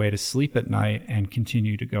find a way to sleep at night and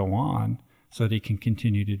continue to go on so that he can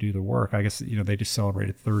continue to do the work. I guess, they just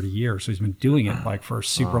celebrated 30 years. So he's been doing it like for a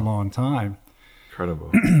super long time.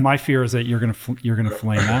 Incredible. My fear is that you're going to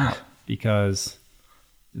flame out because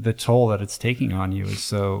the toll that it's taking on you is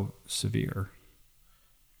so severe.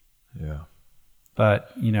 Yeah.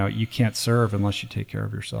 But, you can't serve unless you take care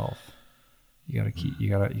of yourself. You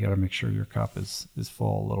gotta make sure your cup is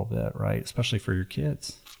full a little bit, right? Especially for your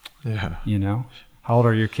kids. Yeah. How old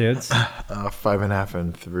are your kids? 5.5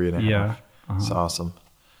 and 3.5. Yeah. It's awesome.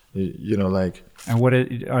 And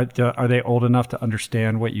are they old enough to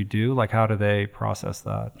understand what you do? Like, how do they process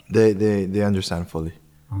that? They understand fully.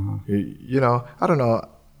 I don't know.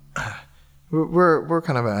 We're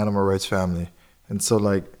kind of an animal rights family, and so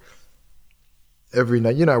like every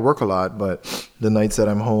night, I work a lot, but the nights that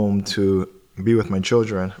I'm home to be with my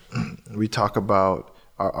children, we talk about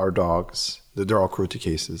our dogs. They're all cruelty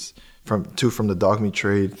cases. Two from the dog meat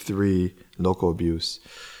trade, 3 local abuse.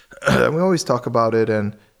 And we always talk about it,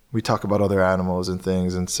 and we talk about other animals and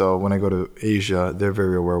things. And so when I go to Asia, they're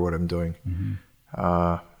very aware of what I'm doing.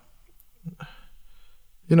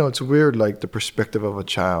 It's weird, like the perspective of a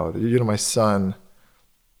child. My son,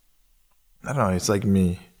 I don't know, it's like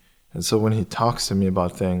me. And so when he talks to me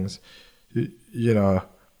about things, I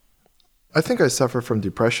think I suffer from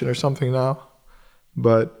depression or something now.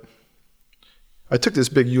 But I took this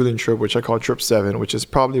big Yulin trip, which I call Trip 7, which is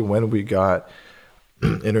probably when we got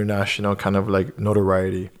international kind of like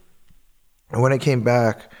notoriety. And when I came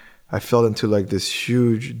back, I fell into like this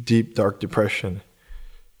huge, deep, dark depression.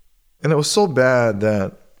 And it was so bad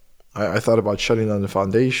that I thought about shutting down the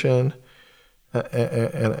foundation.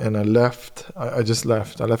 And I left. I just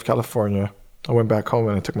left. I left California. I went back home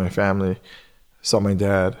and I took my family, saw my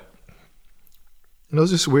dad. And it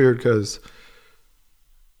was just weird because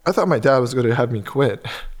I thought my dad was going to have me quit.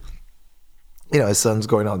 His son's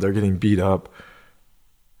going out there getting beat up,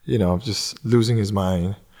 just losing his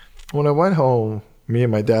mind. When I went home, me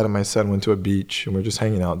and my dad and my son went to a beach and we're just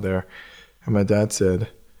hanging out there. And my dad said,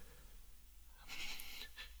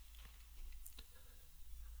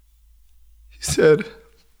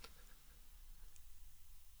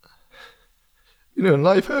 in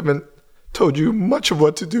life I haven't told you much of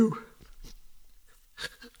what to do.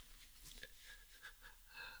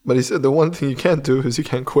 But he said the one thing you can't do is you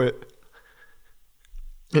can't quit.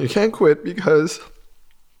 And you can't quit because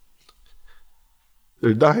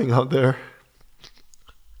they're dying out there.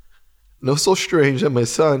 And it was so strange that my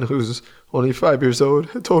son, who's only 5 years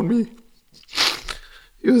old, had told me,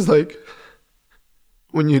 he was like,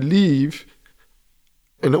 when you leave,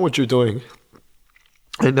 I know what you're doing.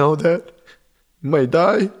 I know that you might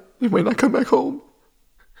die, you might not come back home.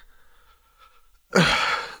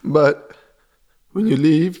 But when you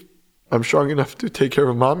leave, I'm strong enough to take care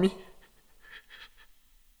of mommy.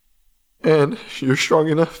 And you're strong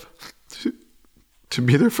enough to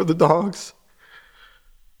be there for the dogs.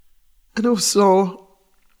 And it was so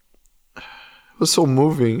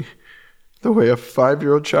moving the way a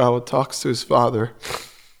 5-year-old child talks to his father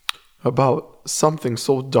about something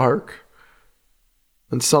so dark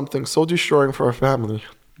and something so destroying for our family.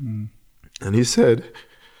 And he said,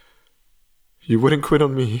 you wouldn't quit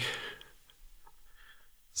on me.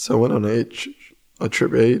 So I went on a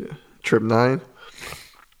trip 8, trip 9.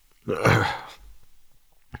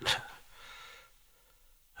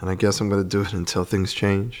 And I guess I'm going to do it until things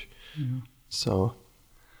change. Yeah. So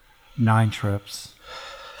 9 trips.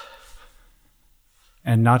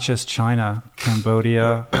 And not just China,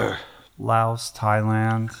 Cambodia, Laos,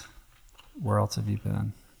 Thailand. Where else have you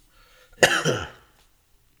been?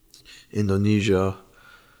 Indonesia,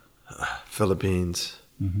 Philippines,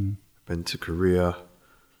 been to Korea,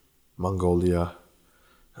 Mongolia,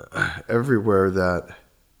 everywhere that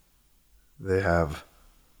they have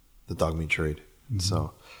the dog meat trade.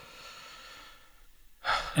 So,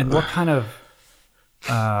 and what kind of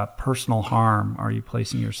personal harm are you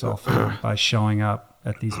placing yourself in by showing up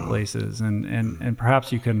at these places? And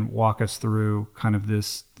perhaps you can walk us through kind of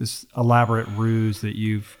this elaborate ruse that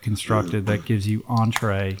you've constructed that gives you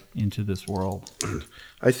entree into this world.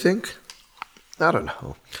 I don't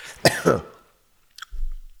know.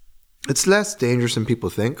 It's less dangerous than people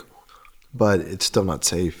think, but it's still not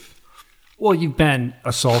safe. Well, you've been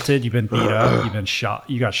assaulted, you've been beat up, you've been shot.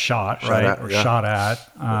 You got shot, right? At, or yeah. shot at.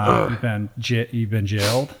 You've been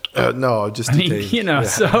jailed. No, just detained.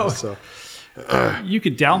 So you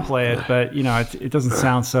could downplay it, but it doesn't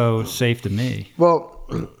sound so safe to me. Well,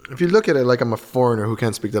 if you look at it like I'm a foreigner who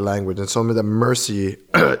can't speak the language, and some of the mercy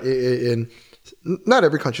in not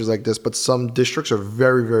every country is like this, but some districts are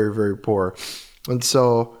very, very, very poor, and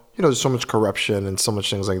so there's so much corruption and so much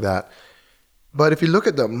things like that. But if you look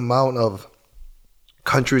at the amount of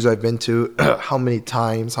countries I've been to, how many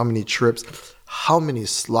times, how many trips, how many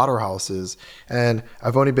slaughterhouses, and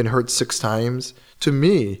I've only been hurt 6 times, to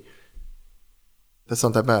me, that's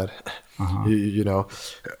not that bad.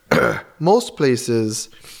 Most places,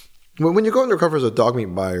 when you go undercover as a dog meat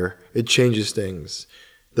buyer, it changes things.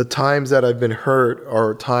 The times that I've been hurt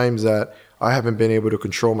are times that I haven't been able to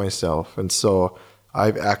control myself. And so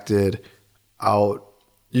I've acted out.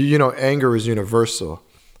 Anger is universal.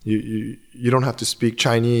 You don't have to speak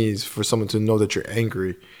Chinese for someone to know that you're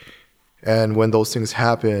angry. And when those things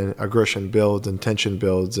happen, aggression builds and tension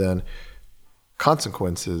builds and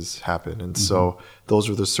consequences happen. And so those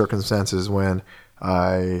were the circumstances when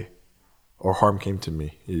harm came to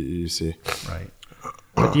me, you see. Right.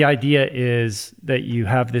 But the idea is that you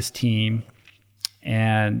have this team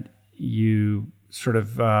and you sort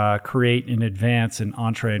of create in advance an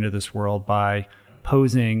entree into this world by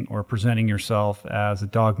posing or presenting yourself as a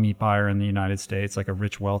dog meat buyer in the United States, like a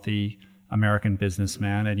rich, wealthy American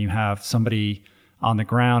businessman, and you have somebody on the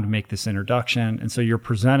ground make this introduction. And so you're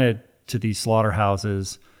presented to these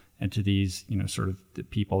slaughterhouses and to these, sort of the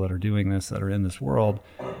people that are doing this, that are in this world,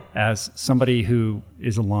 as somebody who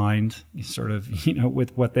is aligned sort of,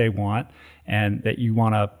 with what they want, and that you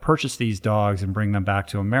want to purchase these dogs and bring them back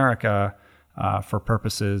to America for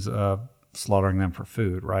purposes of slaughtering them for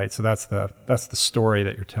food, right? So that's the story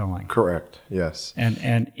that you're telling. Correct. Yes.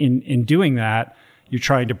 And in doing that, you're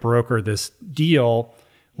trying to broker this deal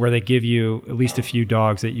where they give you at least a few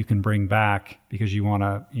dogs that you can bring back because you want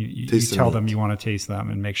to, you tell them you want to taste them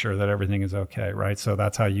and make sure that everything is okay, right? So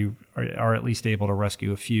that's how you are at least able to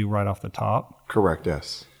rescue a few right off the top. Correct,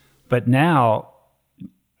 yes. But now,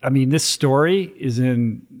 this story has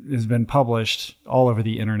been published all over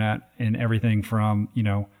the internet and everything from,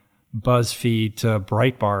 Buzzfeed to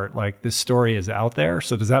Breitbart. Like, this story is out there.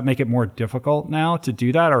 So does that make it more difficult now to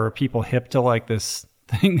do that? Or are people hip to like this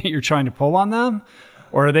thing that you're trying to pull on them?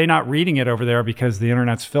 Or are they not reading it over there because the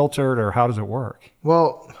internet's filtered, or how does it work?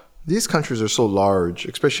 Well, these countries are so large,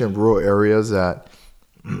 especially in rural areas, that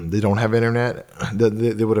they don't have internet.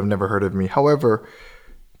 They would have never heard of me. However,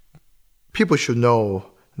 people should know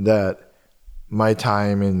that my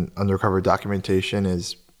time in undercover documentation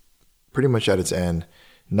is pretty much at its end.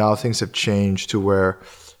 Now things have changed to where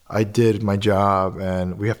I did my job,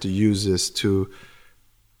 and we have to use this to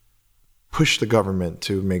push the government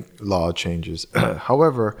to make law changes.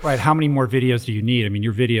 However... Right. How many more videos do you need?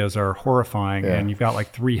 Your videos are horrifying, and you've got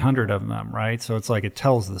like 300 of them, right? So it's like it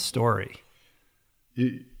tells the story.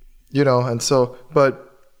 And so,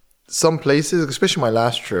 but some places, especially my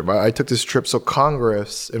last trip, I took this trip, so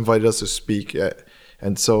Congress invited us to speak.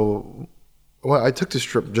 And so, I took this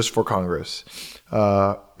trip just for Congress.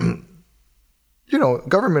 Government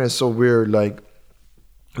is so weird. Like,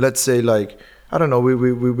 let's say, like, I don't know,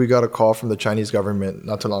 we got a call from the Chinese government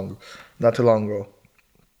not too long ago.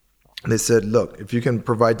 They said, look, if you can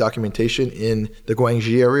provide documentation in the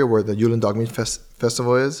Guangxi area where the Yulin Dog Meat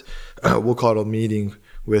Festival is, we'll call a meeting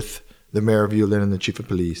with the mayor of Yulin and the chief of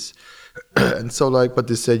police. And so, but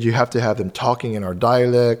they said you have to have them talking in our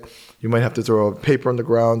dialect. You might have to throw a paper on the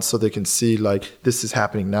ground so they can see, like, this is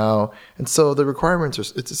happening now. And so the requirements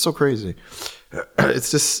it's so crazy. It's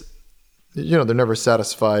just... they're never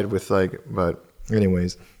satisfied with, but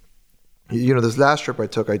anyways, this last trip I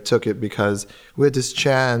took it because we had this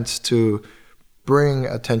chance to bring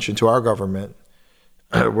attention to our government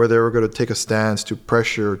where they were going to take a stance to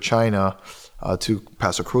pressure China to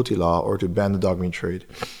pass a cruelty law or to ban the dog meat trade.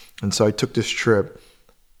 And so I took this trip.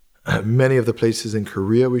 Many of the places in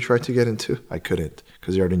Korea we tried to get into, I couldn't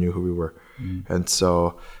because they already knew who we were. And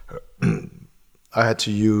so... I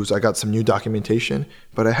got some new documentation,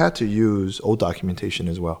 but I had to use old documentation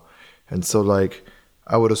as well. And so,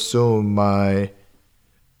 I would assume my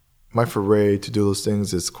foray to do those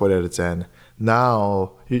things is quite at its end.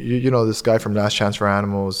 Now, this guy from Last Chance for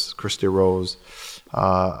Animals, Christy Rose,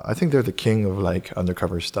 I think they're the king of,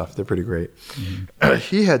 undercover stuff. They're pretty great. Mm-hmm.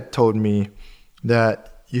 He had told me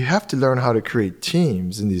that you have to learn how to create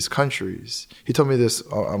teams in these countries. He told me this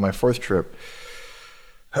on my fourth trip.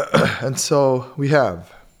 And so we have,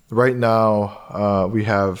 right now, we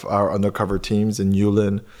have our undercover teams in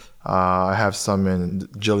Yulin. I have some in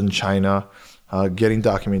Jilin, China, getting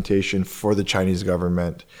documentation for the Chinese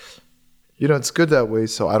government. It's good that way,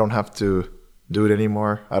 so I don't have to do it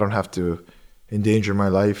anymore. I don't have to endanger my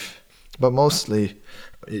life. But mostly,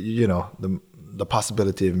 the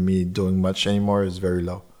possibility of me doing much anymore is very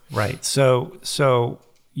low. Right. So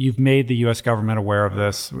you've made the U.S. government aware of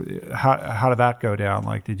this. How did that go down?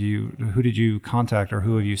 Who did you contact, or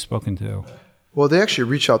who have you spoken to? Well, they actually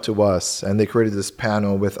reached out to us, and they created this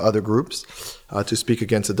panel with other groups to speak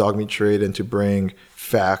against the dog meat trade and to bring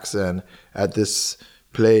facts. And at this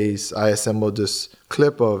place, I assembled this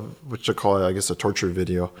clip of, which I call, I guess, a torture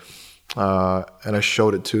video, and I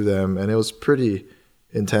showed it to them, and it was pretty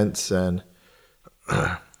intense. And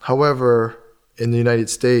however, in the United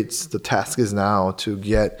States, the task is now to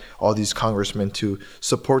get all these congressmen to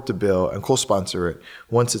support the bill and co-sponsor it.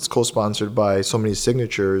 Once it's co-sponsored by so many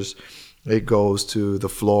signatures, it goes to the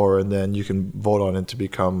floor, and then you can vote on it to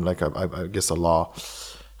become like I guess a law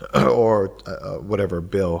or whatever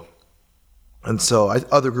bill. And so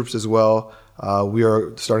other groups as well, we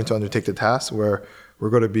are starting to undertake the task where we're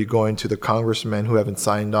going to be going to the congressmen who haven't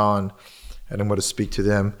signed on, and I'm going to speak to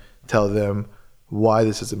them, tell them why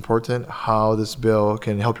this is important, how this bill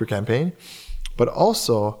can help your campaign. But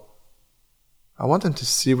also, I want them to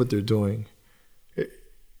see what they're doing.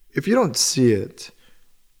 If you don't see it,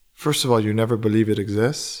 first of all, you never believe it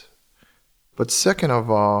exists. But second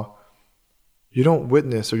of all, you don't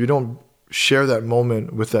witness or you don't share that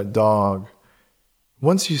moment with that dog.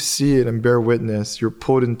 Once you see it and bear witness, you're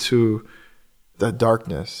pulled into that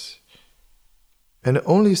darkness. And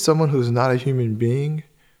only someone who's not a human being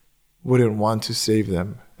wouldn't want to save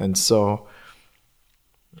them. And so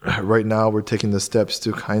right now we're taking the steps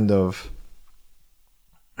to kind of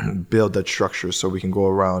build that structure so we can go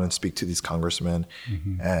around and speak to these congressmen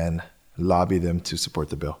and lobby them to support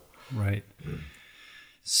the bill. Right.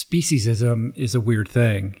 Speciesism is a weird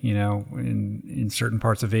thing, you know, in certain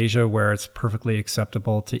parts of Asia where it's perfectly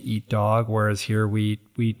acceptable to eat dog, whereas here we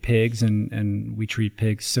eat pigs and we treat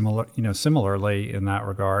pigs similarly in that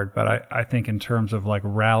regard. But I think in terms of like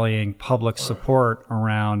rallying public support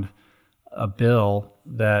around a bill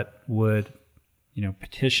that would, you know,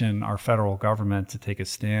 petition our federal government to take a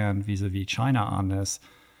stand vis-a-vis China on this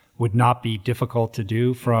would not be difficult to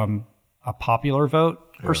do from a popular vote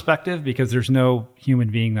perspective, because there's no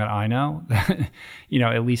human being that I know, you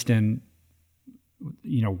know, at least in,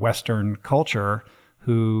 you know, Western culture,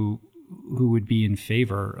 who would be in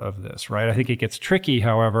favor of this, right? I think it gets tricky,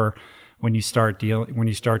 however, when you start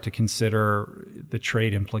to consider the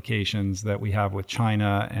trade implications that we have with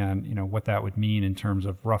China and, you know, what that would mean in terms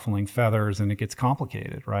of ruffling feathers, and it gets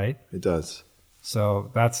complicated, right? It does.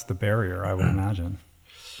 So that's the barrier, I would imagine.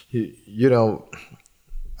 You know,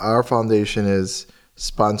 our foundation is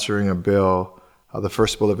sponsoring a bill, the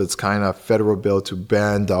first bill of its kind, a federal bill to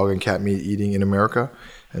ban dog and cat meat eating in America.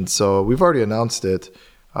 And so we've already announced it.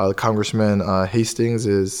 Congressman Hastings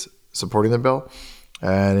is supporting the bill.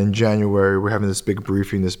 And in January, we're having this big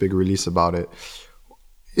briefing, this big release about it.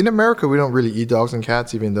 In America, we don't really eat dogs and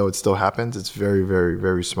cats, even though it still happens. It's very, very,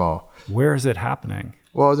 very small. Where is it happening?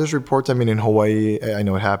 Well, there's reports, I mean, in Hawaii, I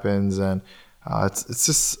know it happens. And it's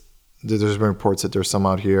just... There's been reports that there's some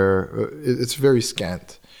out here. It's very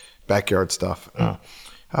scant, backyard stuff.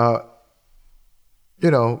 You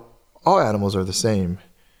know, all animals are the same.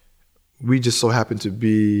 We just so happen to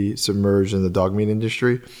be submerged in the dog meat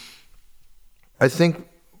industry. I think,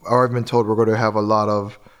 or I've been told, we're going to have a lot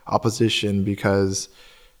of opposition because,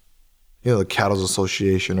 you know, the Cattle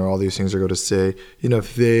Association or all these things are going to say, you know,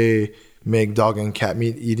 if they make dog and cat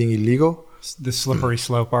meat eating illegal, the slippery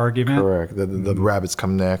slope argument. Correct. The rabbits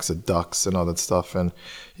come next, the ducks and all that stuff. And,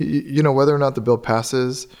 you know, whether or not the bill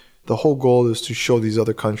passes, the whole goal is to show these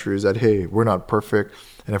other countries that, hey, we're not perfect.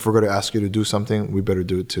 And if we're going to ask you to do something, we better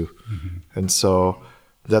do it too. And so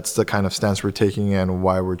that's the kind of stance we're taking and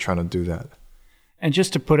why we're trying to do that. And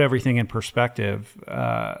just to put everything in perspective,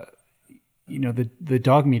 you know, the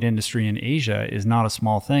dog meat industry in Asia is not a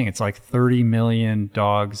small thing. It's like 30 million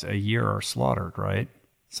dogs a year are slaughtered, right?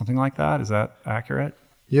 Something like that. Is that accurate?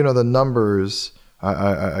 You know, the numbers,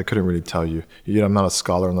 I couldn't really tell you. You know, I'm not a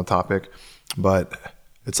scholar on the topic, but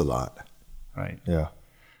it's a lot. Right. Yeah.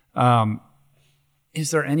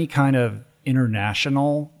 Is there any kind of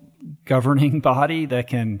international governing body that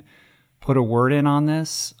can put a word in on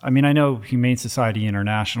this? I mean, I know Humane Society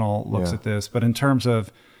International looks at this, but in terms of,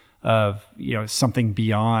 you know, something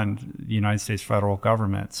beyond the United States federal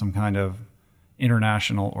government, some kind of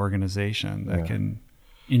international organization that can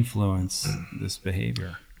influence this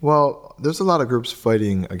behavior? Well, there's a lot of groups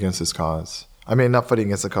fighting against this cause. I mean, not fighting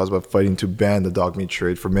against the cause, but fighting to ban the dog meat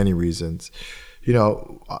trade for many reasons. You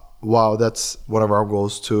know, while that's one of our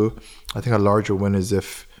goals too, I think a larger one is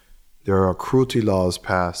if there are cruelty laws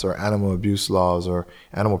passed or animal abuse laws or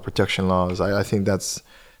animal protection laws. I think that's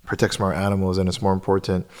protects more animals, and it's more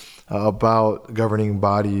important. About governing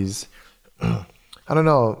bodies, I don't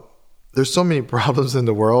know. There's so many problems in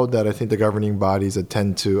the world that I think the governing bodies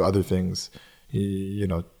attend to other things, you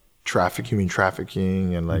know, human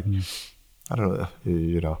trafficking and like, I don't know,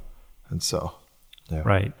 you know, and so, yeah.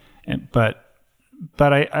 Right. But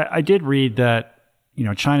I did read that, you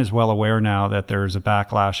know, China's well aware now that there's a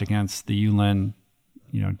backlash against the Yulin,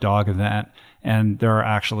 you know, dog event, and there are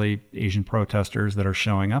actually Asian protesters that are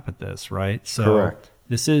showing up at this, right? So correct.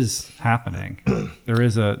 This is happening. There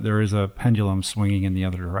is a pendulum swinging in the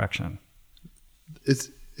other direction.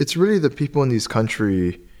 it's really the people in these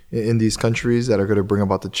countries that are going to bring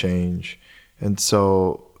about the change. And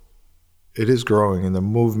so it is growing, and the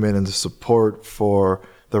movement and the support for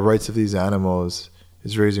the rights of these animals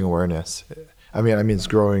is raising awareness. I mean, it's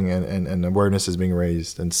growing, and awareness is being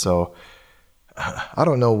raised. And so I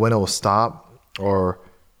don't know when it will stop or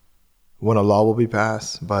when a law will be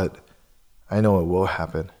passed, but I know it will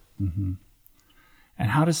happen. Mm-hmm. And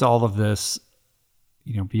how does all of this,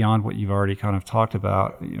 beyond what you've already kind of talked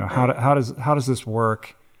about, how does this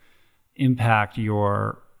work impact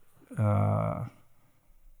your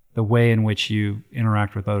the way in which you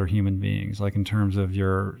interact with other human beings, like in terms of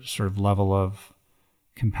your sort of level of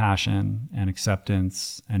compassion and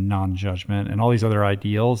acceptance and non-judgment and all these other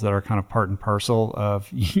ideals that are kind of part and parcel of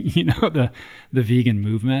the vegan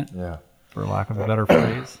movement, for lack of a better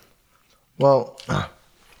phrase? Well,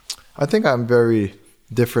 I think I'm very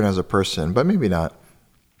different as a person, but maybe not.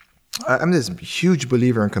 I'm this huge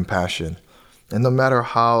believer in compassion, and no matter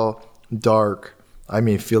how dark I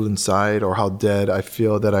may feel inside or how dead I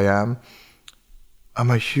feel that I am, I'm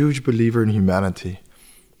a huge believer in humanity.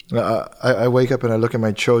 I wake up and I look at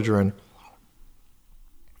my children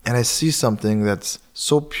and I see something that's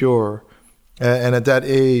so pure. And at that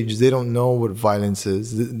age, they don't know what violence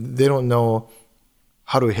is. They don't know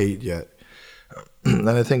how to hate yet. And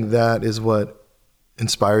I think that is what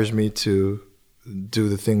inspires me to do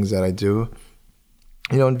the things that I do.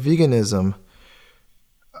 In veganism,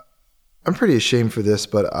 I'm pretty ashamed for this,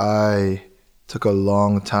 but I took a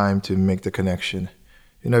long time to make the connection.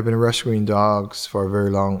 I've been rescuing dogs for a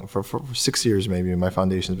very long, for 6 years maybe. My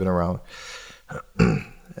foundation's been around.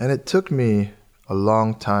 And it took me a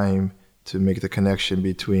long time to make the connection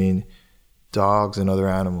between dogs and other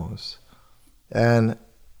animals. And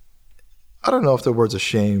I don't know if the word's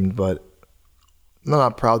ashamed, but I'm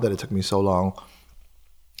not proud that it took me so long.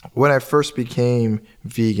 When I first became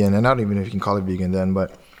vegan, and I don't even know if you can call it vegan then,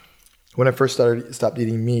 but when I first stopped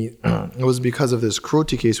eating meat, it was because of this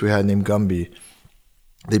cruelty case we had named Gumby.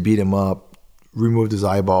 They beat him up, removed his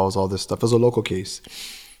eyeballs, all this stuff. It was a local case.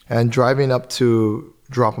 And driving up to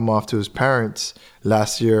drop him off to his parents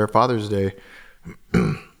last year, Father's Day,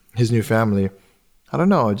 his new family, I don't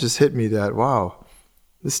know, it just hit me that, wow,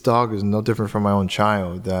 this dog is no different from my own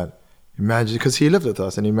child. That imagine, because he lived with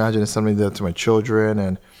us, and imagine if somebody did that to my children.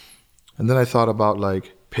 And then I thought about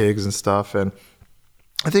like pigs and stuff. And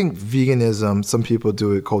I think veganism, some people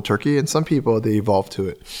do it cold turkey, and some people, they evolve to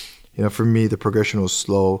it. For me, the progression was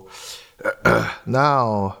slow.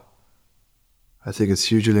 Now, I think it's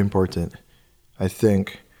hugely important. I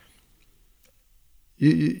think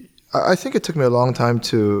it took me a long time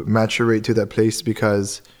to maturate to that place,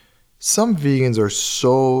 because some vegans are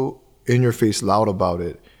so in your face loud about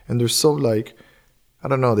it. And they're so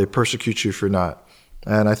they persecute you for not.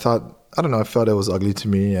 And I felt it was ugly to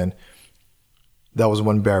me. And that was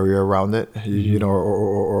one barrier around it,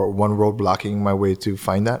 or one road blocking my way to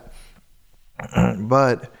find that.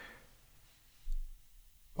 But,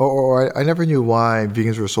 I never knew why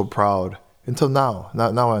vegans were so proud until now.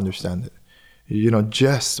 Now I understand it.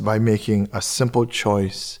 Just by making a simple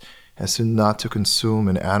choice as to not to consume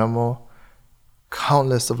an animal,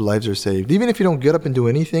 countless of lives are saved. Even if you don't get up and do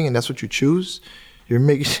anything, and that's what you choose, you're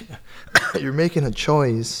making a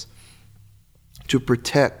choice to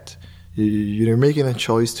protect. You're making a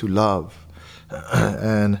choice to love,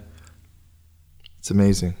 and it's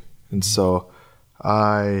amazing. And so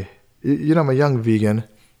I'm a young vegan.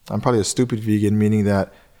 I'm probably a stupid vegan, meaning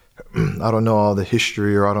that I don't know all the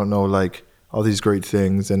history, or I don't know all these great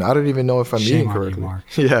things, and I don't even know if I'm eating correctly.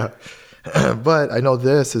 Yeah. But I know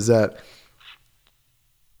this is that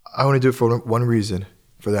I only do it for one reason,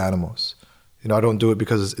 for the animals. I don't do it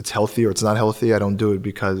because it's healthy or it's not healthy. I don't do it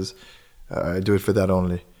because I do it for that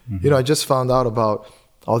only. Mm-hmm. I just found out about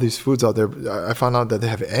all these foods out there. I found out that they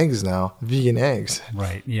have eggs now, vegan eggs.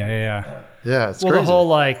 Right. Yeah. Yeah, it's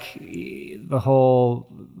crazy. The whole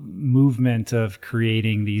movement of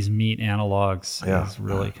creating these meat analogs has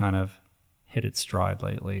really kind of hit its stride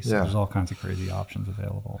lately. So there's all kinds of crazy options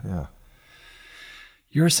available. Yeah.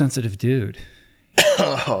 You're a sensitive dude.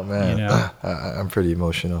 Oh man, I'm pretty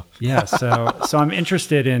emotional. Yeah. So I'm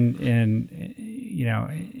interested in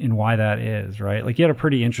why that is, right? Like, you had a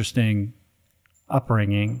pretty interesting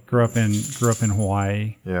upbringing. Grew up in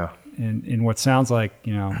Hawaii. Yeah. In what sounds like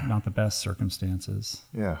not the best circumstances.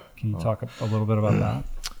 Yeah. Can you talk a little bit about that?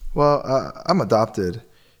 Well, I'm adopted,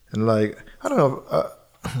 and I don't know.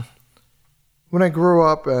 When I grew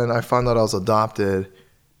up and I found out I was adopted,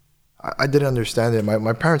 I didn't understand it.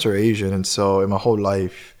 My parents are Asian, and so in my whole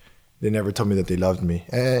life, they never told me that they loved me.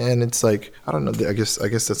 And it's I don't know. I guess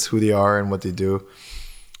that's who they are and what they do.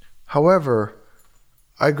 However,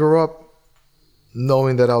 I grew up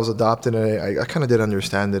knowing that I was adopted, and I kind of didn't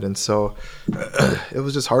understand it. And so it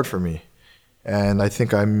was just hard for me. And I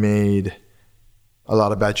think I made a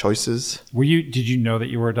lot of bad choices. Did you know that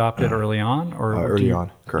you were adopted early on? Or early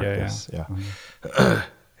on, correct, yes. Yeah. Mm-hmm.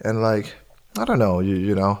 And like, I don't know,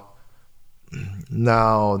 you know,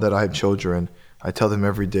 now that I have children, I tell them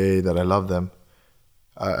every day that I love them.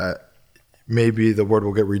 Maybe the word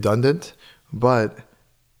will get redundant, but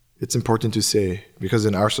it's important to say, because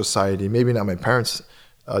in our society, maybe not my parents'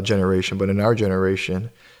 generation, but in our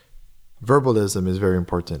generation, verbalism is very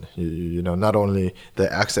important. You know, not only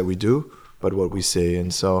the acts that we do, but what we say.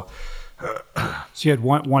 And so... So you had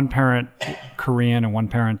one parent Korean and one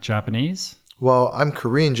parent Japanese? Well, I'm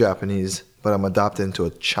Korean Japanese, but I'm adopted into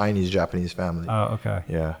a Chinese Japanese family. Oh, okay.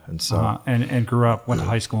 Yeah, and so... And went to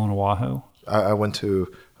high school in Oahu? I went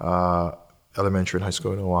to elementary and high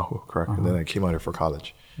school in Oahu, correct. And then I came out here for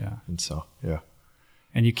college. Yeah. And so, yeah.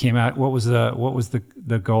 And you came out, what was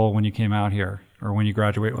the goal when you came out here, or when you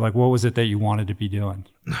graduated? Like, what was it that you wanted to be doing?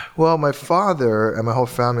 Well, my father and my whole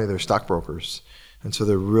family, they're stockbrokers. And so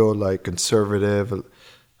they're real, like, conservative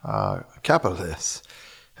capitalists.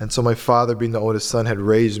 And so my father, being the oldest son, had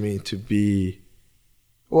raised me to be,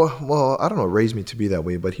 well, I don't know, raised me to be that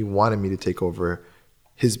way, but he wanted me to take over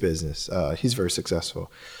his business. He's very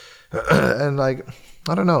successful. And like,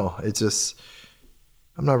 I don't know, it's just,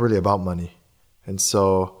 I'm not really about money. And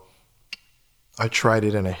so I tried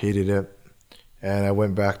it and I hated it. And I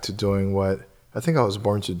went back to doing what I think I was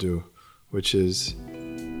born to do, which is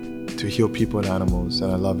to heal people and animals,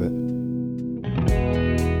 and I love it.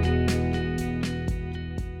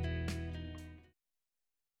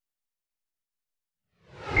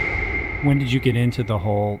 When did you get into the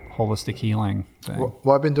whole holistic healing thing?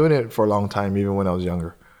 Well, I've been doing it for a long time, even when I was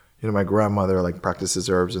younger. You know, my grandmother like practices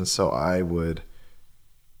herbs, and so I would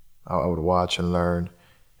watch and learn,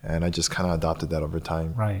 and I just kind of adopted that over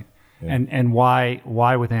time. Right. Yeah. And why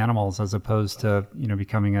with animals as opposed to, you know,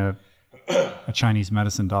 becoming a Chinese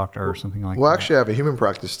medicine doctor or something like that? Well, actually, I have a human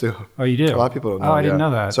practice too. Oh, you do? A lot of people don't know. Oh, I didn't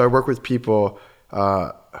know that. So I work with people.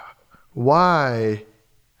 Why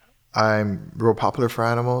I'm real popular for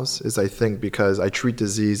animals is, I think, because I treat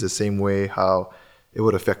disease the same way how it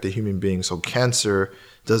would affect a human being. So cancer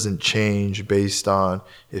doesn't change based on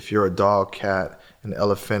if you're a dog, cat, an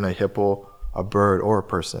elephant, a hippo, a bird, or a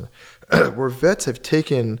person. Where vets have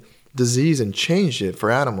taken disease and changed it for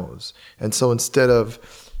animals. And so instead of,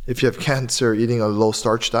 if you have cancer, eating a low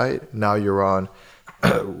starch diet, now you're on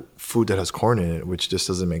food that has corn in it, which just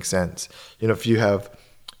doesn't make sense. You know, if you have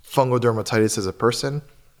fungal dermatitis as a person,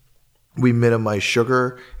 we minimize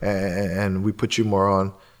sugar and we put you more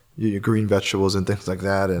on your green vegetables and things like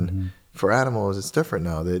that. And for animals, it's different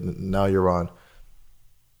now. Now you're on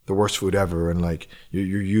the worst food ever, and like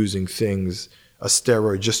you're using things, a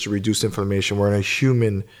steroid, just to reduce inflammation. Where in a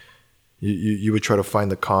human, you would try to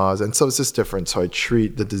find the cause. And so it's just different. So I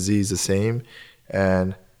treat the disease the same,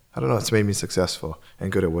 and I don't know, it's made me successful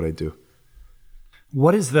and good at what I do.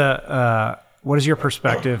 What is your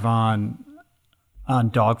perspective on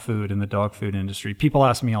dog food and the dog food industry? People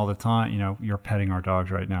ask me all the time, you know, you're petting our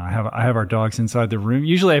dogs right now. I have our dogs inside the room.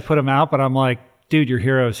 Usually I put them out, but I'm like, dude, you're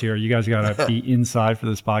heroes here. You guys got to be inside for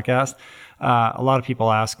this podcast. A lot of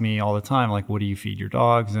people ask me all the time, like, what do you feed your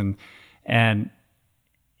dogs? And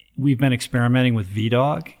we've been experimenting with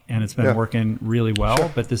VDog, and it's been working really well.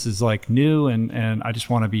 Sure. But this is like new, and I just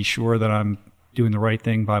want to be sure that I'm doing the right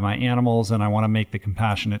thing by my animals, and I want to make the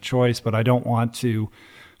compassionate choice, but I don't want to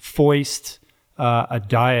foist a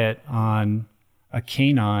diet on a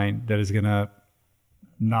canine that is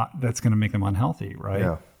that's going to make them unhealthy, right?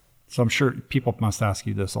 Yeah. So I'm sure people must ask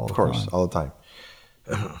you this all the time. Of course, all the time.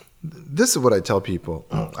 This is what I tell people.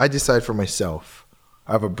 I decide for myself.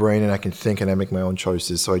 I have a brain and I can think and I make my own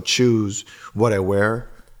choices. So I choose what I wear.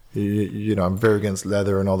 You know, I'm very against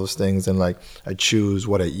leather and all those things. And like, I choose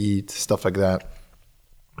what I eat, stuff like that.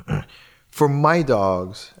 For my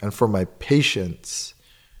dogs and for my patients,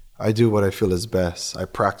 I do what I feel is best. I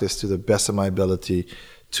practice to the best of my ability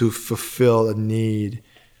to fulfill a need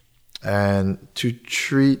and to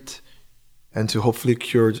treat and to hopefully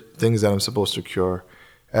cure things that I'm supposed to cure.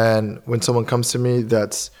 And when someone comes to me,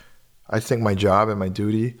 that's, I think, my job and my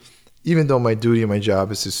duty, even though my duty and my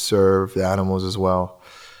job is to serve the animals as well.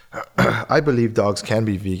 I believe dogs can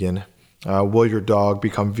be vegan. Will your dog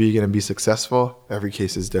become vegan and be successful? Every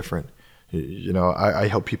case is different. You know, I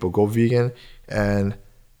help people go vegan, and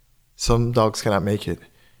some dogs cannot make it.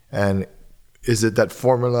 And is it that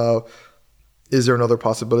formula? Is there another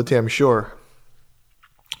possibility? I'm sure.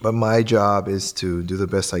 But my job is to do the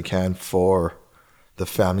best I can for the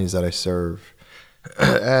families that I serve.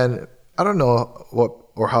 And I don't know what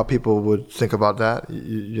or how people would think about that,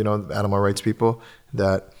 animal rights people,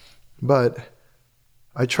 but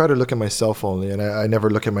I try to look at myself only, and I never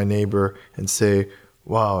look at my neighbor and say,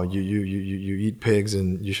 wow, you eat pigs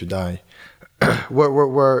and you should die.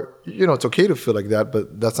 where it's okay to feel like that,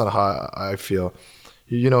 but that's not how I feel.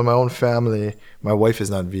 In my own family, my wife is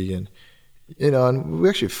not vegan, and we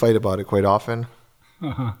actually fight about it quite often.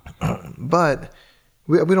 Uh-huh. But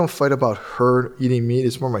we don't fight about her eating meat.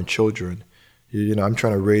 It's more my children. I'm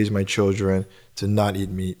trying to raise my children to not eat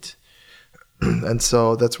meat. And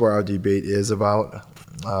so that's where our debate is about.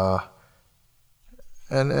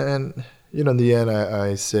 And in the end,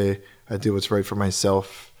 I say I do what's right for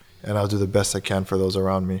myself, and I'll do the best I can for those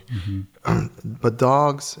around me. Mm-hmm. But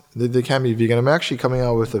dogs, they can't be vegan. I'm actually coming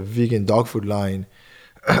out with a vegan dog food line,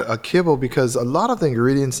 a kibble, because a lot of the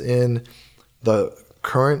ingredients in the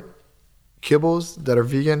current kibbles that are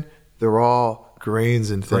vegan, they're all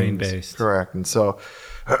grains and things. Grain-based. Correct. And so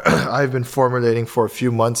I've been formulating for a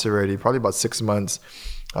few months already, probably about 6 months,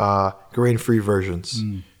 grain-free versions.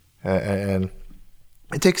 And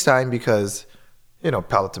it takes time because,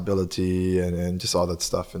 palatability and just all that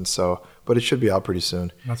stuff. And so, but it should be out pretty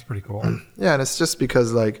soon. That's pretty cool. Yeah, and it's just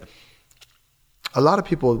because, like, a lot of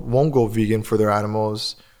people won't go vegan for their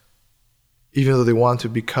animals, even though they want to,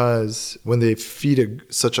 because when they feed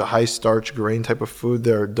such a high starch grain type of food,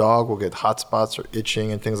 their dog will get hot spots or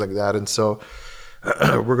itching and things like that. And so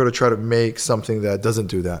we're going to try to make something that doesn't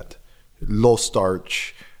do that. Low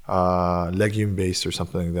starch, legume based or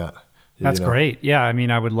something like that. That's great. Yeah. I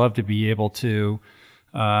mean, I would love to be able to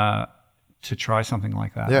try something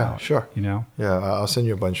like that. Yeah, out, sure. Yeah. I'll send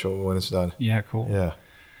you a bunch when it's done. Yeah. Cool. Yeah.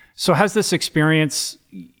 So has this experience,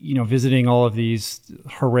 visiting all of these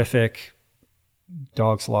horrific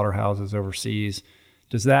dog slaughterhouses overseas,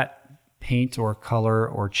 does that paint or color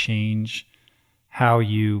or change how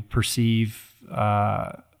you perceive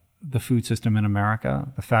the food system in America,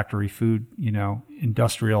 the factory food,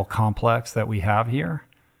 industrial complex that we have here?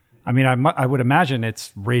 I mean, I would imagine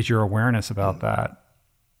it's raised your awareness about that.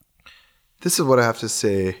 This is what I have to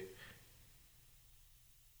say.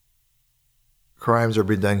 Crimes are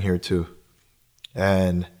being done here too.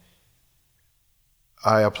 And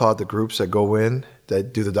I applaud the groups that go in,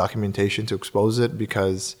 that do the documentation to expose it,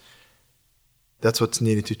 because that's what's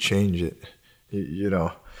needed to change it.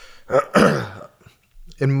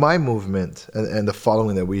 In my movement and the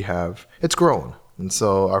following that we have, it's grown. And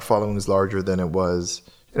so our following is larger than it was,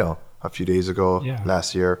 a few days ago,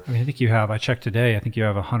 last year. I mean, I checked today, I think you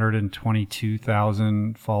have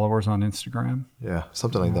 122,000 followers on Instagram. Yeah,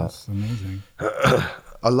 something like that. That's amazing.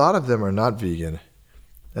 A lot of them are not vegan.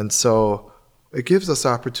 And so it gives us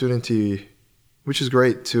opportunity, which is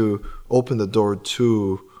great, to open the door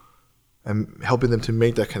to and helping them to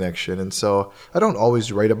make that connection. And so I don't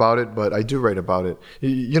always write about it, but I do write about it.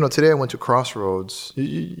 Today I went to Crossroads.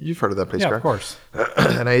 You've heard of that place, correct? Yeah, of course.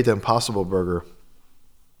 And I ate the Impossible Burger.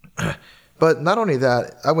 But not only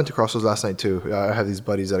that, I went to Crossroads last night too. I have these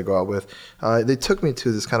buddies that I go out with. They took me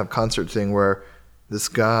to this kind of concert thing where this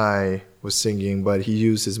guy was singing, but he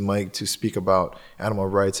used his mic to speak about animal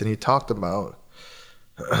rights. And he talked about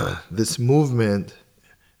this movement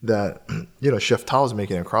that, Chef Tao is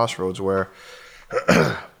making at Crossroads, where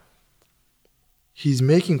he's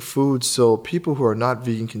making food so people who are not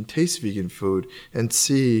vegan can taste vegan food and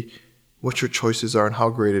see what your choices are and how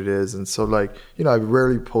great it is. And so, I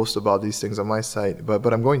rarely post about these things on my site,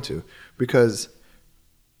 but I'm going to, because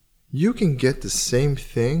you can get the same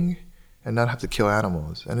thing and not have to kill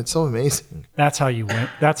animals, and it's so amazing. That's how you win.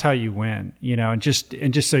 That's how you win. And just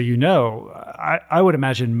so you know, I would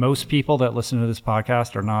imagine most people that listen to this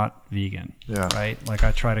podcast are not vegan. Yeah. Right. Like,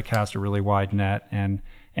 I try to cast a really wide net and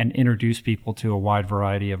introduce people to a wide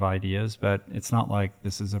variety of ideas, but it's not like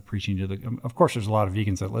this is a preaching to the. Of course, there's a lot of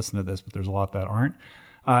vegans that listen to this, but there's a lot that aren't.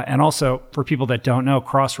 And also, for people that don't know,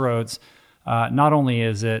 Crossroads, not only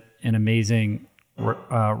is it an amazing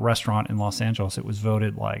restaurant in Los Angeles, it was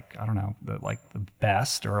voted the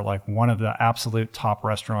best, or one of the absolute top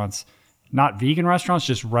restaurants, not vegan restaurants,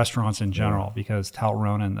 just restaurants in general, because Tal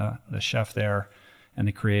Ronan, the chef there and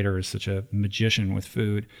the creator, is such a magician with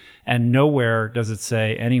food. And nowhere does it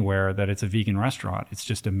say anywhere that it's a vegan restaurant. It's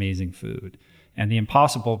just amazing food. And the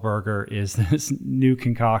Impossible Burger is this new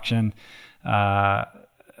concoction.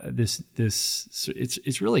 It's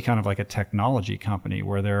really kind of like a technology company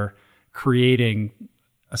where they're creating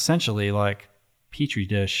essentially like petri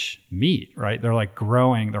dish meat, right? They're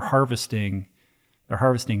harvesting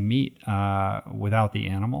meat without the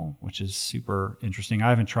animal, which is super interesting. I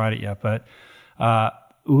haven't tried it yet, but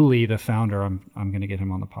Uli, the founder, I'm going to get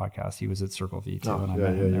him on the podcast. He was at Circle V too, and I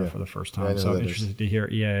met him there for the first time. So I'm interested to hear.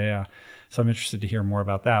 Yeah. So I'm interested to hear more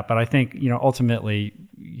about that. But I think, ultimately,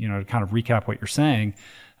 to kind of recap what you're saying,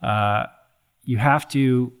 you have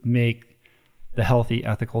to make the healthy,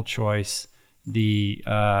 ethical choice the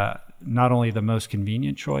not only the most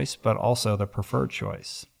convenient choice, but also the preferred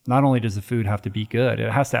choice. Not only does the food have to be good,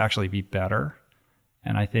 it has to actually be better.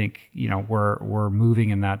 And I think, we're moving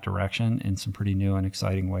in that direction in some pretty new and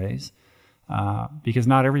exciting ways. Because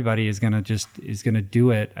not everybody is going to do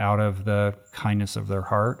it out of the kindness of their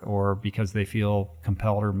heart or because they feel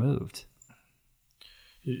compelled or moved.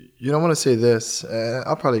 I want to say this.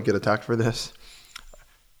 I'll probably get attacked for this.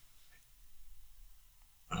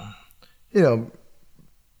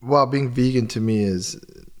 While being vegan to me is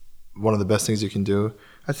one of the best things you can do,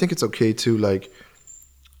 I think it's okay too,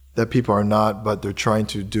 that people are not, but they're trying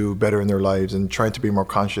to do better in their lives and trying to be more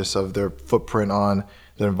conscious of their footprint on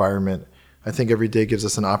the environment. I think every day gives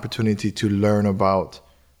us an opportunity to learn about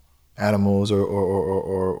animals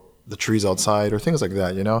or the trees outside or things like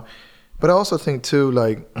that, But I also think too,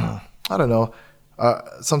 I don't know,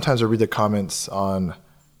 sometimes I read the comments on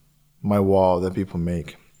my wall that people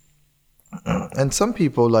make. And some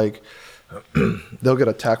people, they'll get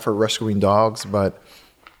attacked for rescuing dogs, but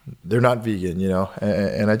they're not vegan,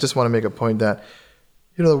 And I just want to make a point that,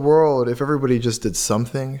 the world, if everybody just did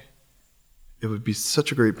something, it would be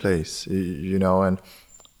such a great place, And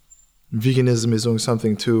veganism is doing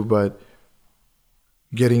something too, but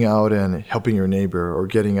getting out and helping your neighbor or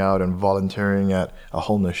getting out and volunteering at a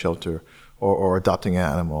homeless shelter or adopting an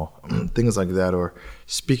animal, things like that, or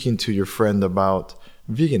speaking to your friend about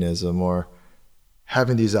veganism or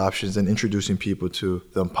having these options and introducing people to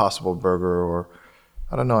the Impossible Burger or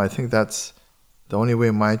I don't know. I think that's the only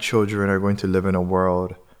way my children are going to live in a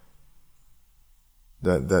world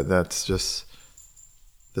that's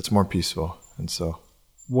more peaceful. And so,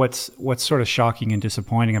 what's sort of shocking and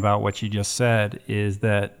disappointing about what you just said is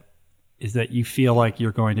that you feel like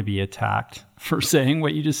you're going to be attacked for saying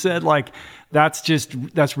what you just said.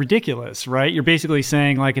 That's ridiculous, right? You're basically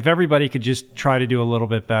saying if everybody could just try to do a little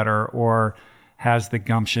bit better or has the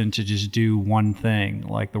gumption to just do one thing,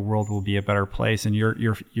 the world will be a better place. And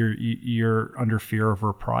you're under fear of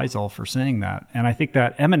reprisal for saying that. And I think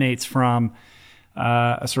that emanates from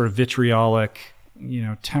a sort of vitriolic,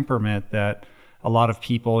 temperament that a lot of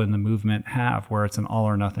people in the movement have, where it's an all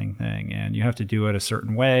or nothing thing, and you have to do it a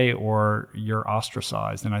certain way or you're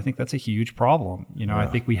ostracized. And I think that's a huge problem. Yeah. I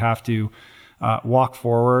think we have to walk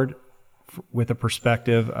forward with a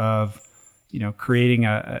perspective of creating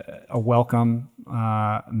a welcome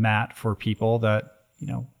mat for people that,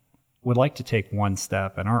 would like to take one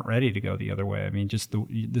step and aren't ready to go the other way. I mean, just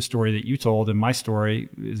the story that you told and my story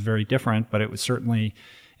is very different, but it was certainly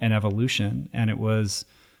an evolution, and it was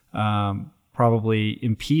probably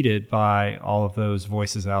impeded by all of those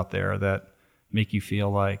voices out there that make you feel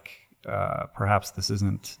like perhaps this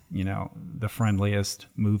isn't, the friendliest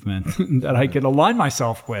movement that I could align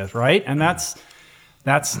myself with, right? And that's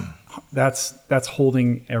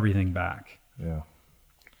holding everything back. Yeah.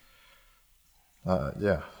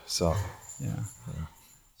 Yeah. So. Yeah.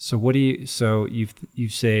 So so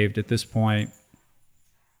you've saved at this point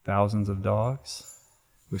thousands of dogs.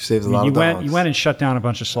 We've saved a lot of dogs. You went and shut down a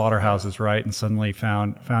bunch of slaughterhouses, right? And suddenly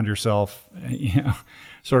found yourself,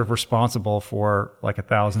 sort of responsible for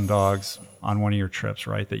 1,000 dogs on one of your trips,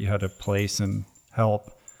 right? That you had to place and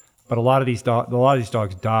help. But a lot of these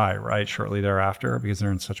dogs die, right, shortly thereafter because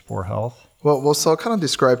they're in such poor health. Well, so I'll kind of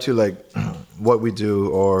describe to you what we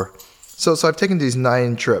do, so I've taken these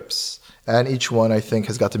 9 trips, and each one I think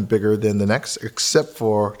has gotten bigger than the next, except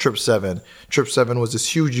for trip 7. Trip 7 was this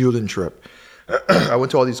huge Yulin trip. I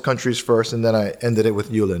went to all these countries first, and then I ended it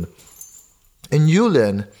with Yulin. In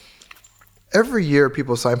Yulin, every year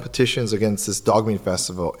people sign petitions against this dog meat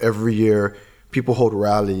festival. Every year people hold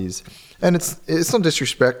rallies. And it's no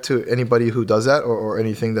disrespect to anybody who does that or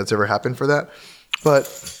anything that's ever happened for that. But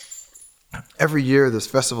every year this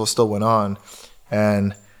festival still went on.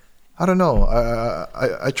 And I don't know.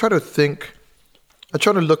 I try to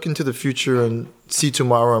look into the future and see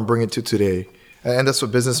tomorrow and bring it to today. And that's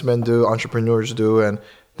what businessmen do, entrepreneurs do. And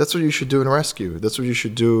that's what you should do in rescue. That's what you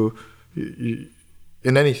should do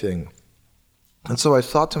in anything. And so I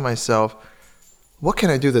thought to myself, what can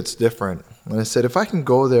I do that's different? And I said, if I can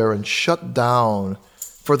go there and shut down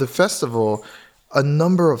for the festival a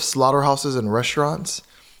number of slaughterhouses and restaurants,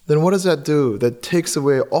 then what does that do? That takes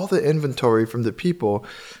away all the inventory from the people.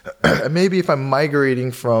 And maybe if I'm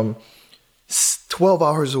migrating from 12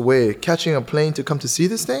 hours away, catching a plane to come to see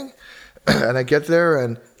this thing, and I get there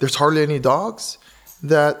and there's hardly any dogs,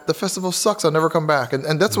 that the festival sucks. I'll never come back.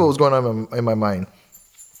 And that's what was going on in my mind.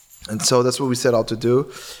 And so that's what we set out to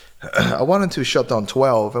do. I wanted to shut down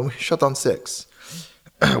 12, and we shut down 6.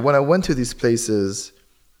 When I went to these places,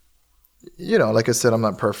 you know, like I said, I'm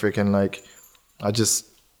not perfect, and like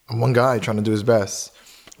I'm one guy trying to do his best.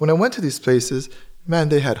 When I went to these places, man,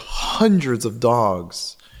 they had hundreds of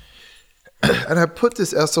dogs. And I put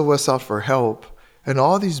this SOS out for help, and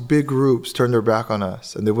all these big groups turned their back on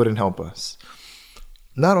us, and they wouldn't help us.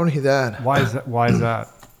 Not only that. Why is that?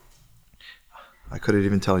 I couldn't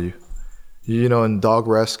even tell you. You know, in dog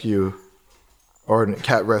rescue or in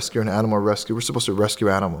cat rescue and animal rescue, we're supposed to rescue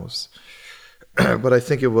animals. But I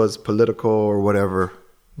think it was political or whatever.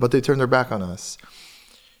 But they turned their back on us.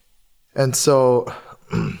 And so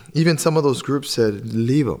even some of those groups said,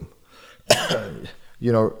 leave them.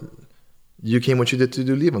 You know, you came what you did to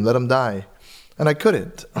do, leave them, let them die. And I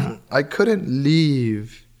couldn't. I couldn't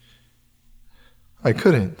leave. I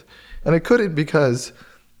couldn't. And I couldn't because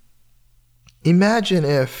imagine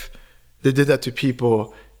if they did that to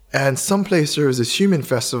people, and someplace there was this Humane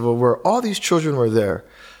Festival where all these children were there,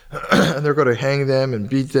 and they're going to hang them and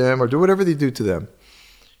beat them or do whatever they do to them.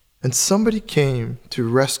 And somebody came to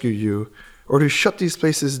rescue you or to shut these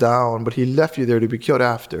places down, but he left you there to be killed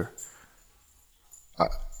after.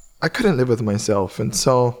 I couldn't live with myself. And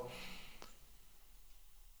so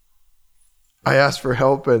I asked for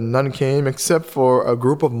help, and none came except for a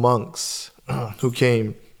group of monks who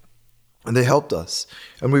came, and they helped us.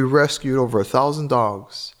 And we rescued over 1,000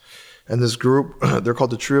 dogs. And this group, they're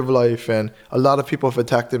called the Tree of Life, and a lot of people have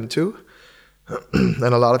attacked them too. And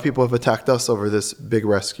a lot of people have attacked us over this big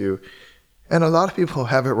rescue. And a lot of people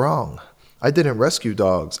have it wrong. I didn't rescue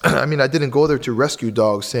dogs. I mean, I didn't go there to rescue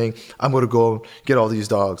dogs saying, I'm going to go get all these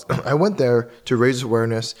dogs. I went there to raise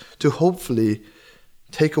awareness, to hopefully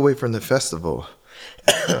take away from the festival.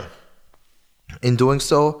 In doing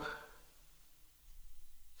so,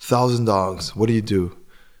 1,000 dogs, what do?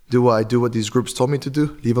 Do I do what these groups told me to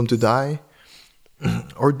do? Leave them to die?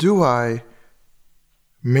 Or do I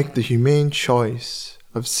make the humane choice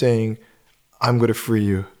of saying, I'm going to free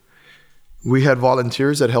you? We had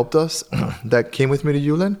volunteers that helped us, that came with me to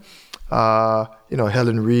Yulin. You know,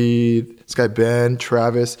 Helen Reed, this guy Ben,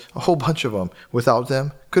 Travis, a whole bunch of them. Without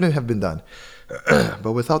them, couldn't have been done.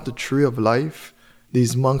 But without the Tree of Life,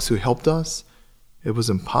 these monks who helped us, it was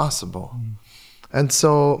impossible. And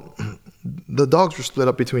so the dogs were split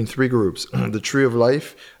up between 3 groups. The Tree of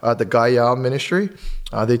Life, the Gaia Ministry,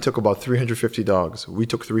 they took about 350 dogs. We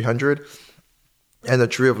took 300. And the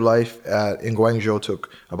Tree of Life in Guangzhou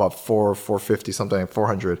took about 450, something like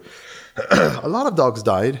 400. A lot of dogs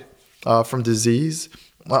died from disease.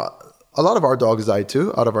 A lot of our dogs died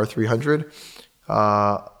too, out of our 300.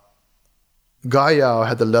 Gaia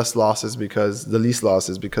had the least losses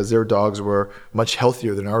because their dogs were much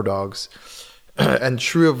healthier than our dogs. And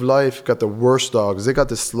Tree of Life got the worst dogs. They got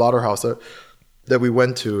this slaughterhouse that we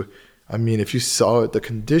went to. I mean, if you saw it, the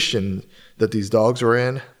condition that these dogs were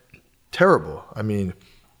in, terrible. I mean,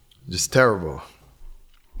 just terrible.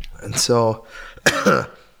 And so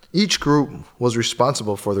each group was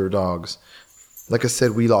responsible for their dogs. Like I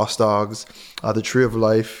said, we lost dogs. The Tree of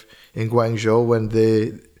Life in Guangzhou, when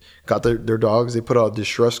they got their dogs, they put out a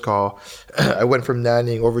distress call. I went from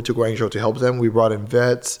Nanning over to Guangzhou to help them. We brought in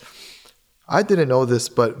vets. I didn't know this,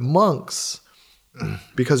 but monks,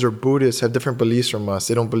 because they're Buddhists, have different beliefs from us.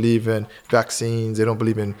 They don't believe in vaccines. They don't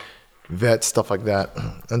believe in vets, stuff like that.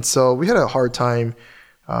 And so we had a hard time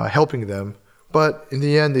helping them. But in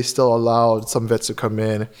the end, they still allowed some vets to come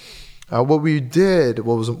in. What we did,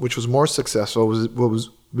 which was more successful, was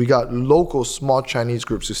we got local small Chinese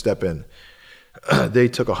groups to step in. They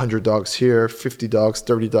took 100 dogs here, 50 dogs,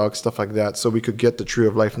 30 dogs, stuff like that, so we could get the Tree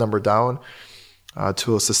of Life number down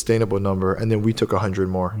to a sustainable number, and then we took 100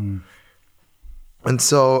 more. And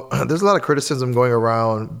so there's a lot of criticism going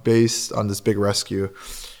around based on this big rescue.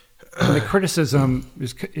 And the criticism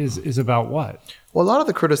is about what? Well, a lot of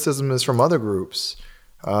the criticism is from other groups.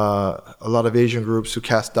 A lot of Asian groups who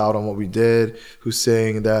cast doubt on what we did, who's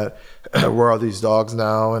saying that where are these dogs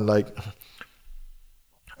now? And like,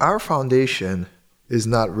 our foundation is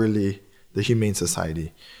not really the Humane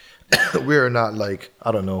Society. We are not like,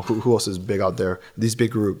 I don't know, who else is big out there, these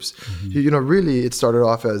big groups. You know, really, it started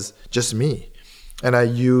off as just me. And I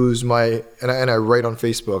use and I write on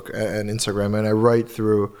Facebook and Instagram, and I write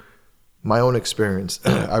through my own experience.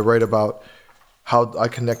 I write about how I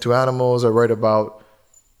connect to animals. I write about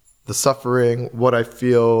the suffering, what I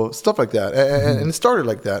feel, stuff like that. And it started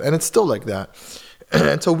like that, and it's still like that.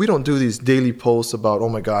 And so we don't do these daily posts about, oh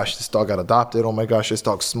my gosh, this dog got adopted. Oh my gosh, this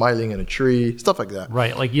dog's smiling in a tree, stuff like that.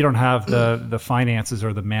 Right. Like you don't have the finances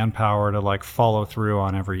or the manpower to like follow through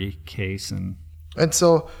on every case. And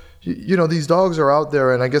so, these dogs are out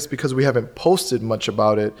there, and I guess because we haven't posted much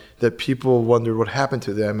about it, that people wondered what happened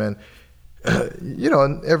to them. And,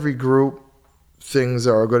 in every group, things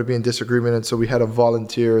are going to be in disagreement. And so we had a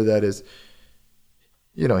volunteer that is,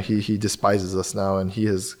 he despises us now, and he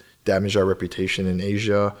has damaged our reputation in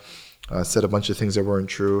Asia, said a bunch of things that weren't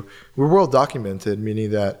true. We're well documented,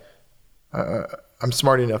 meaning that I'm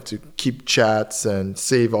smart enough to keep chats and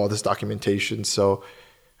save all this documentation. So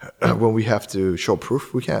when we have to show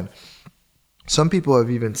proof, we can. Some people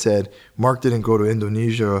have even said Marc didn't go to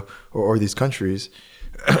Indonesia or these countries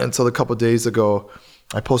until a couple of days ago.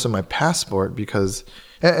 I posted my passport because,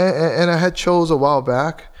 and I had chose a while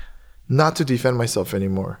back not to defend myself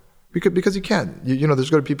anymore. Because you can't. There's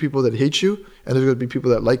going to be people that hate you, and there's going to be people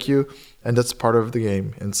that like you, and that's part of the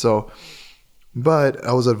game. And so, but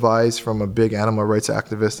I was advised from a big animal rights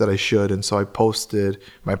activist that I should, and so I posted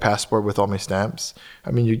my passport with all my stamps.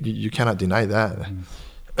 I mean, you cannot deny that.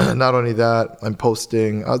 Mm. Not only that, I'm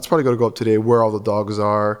posting, it's probably going to go up today, where all the dogs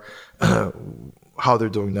are, how they're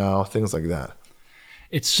doing now, things like that.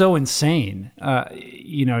 It's so insane,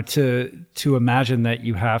 to imagine that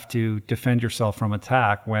you have to defend yourself from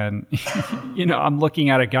attack when, I'm looking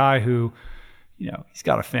at a guy who, he's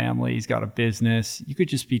got a family, he's got a business. You could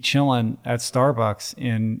just be chilling at Starbucks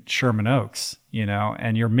in Sherman Oaks,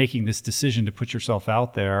 and you're making this decision to put yourself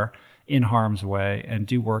out there in harm's way and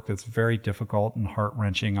do work that's very difficult and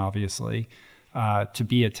heart-wrenching, obviously, to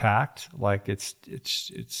be attacked. Like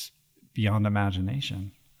it's beyond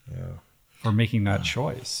imagination. Yeah. For making that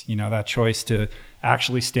choice, that choice to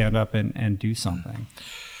actually stand up and do something.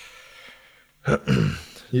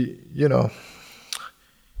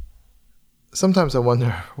 Sometimes I wonder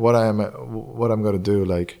what I'm going to do.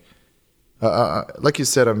 Like you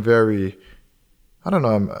said, I'm very, I don't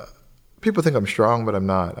know. People think I'm strong, but I'm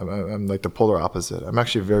not. I'm like the polar opposite. I'm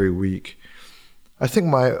actually very weak. I think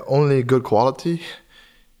my only good quality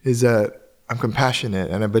is that I'm compassionate,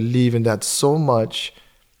 and I believe in that so much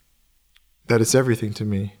that it's everything to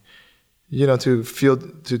me, to feel,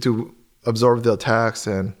 to absorb the attacks,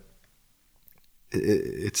 and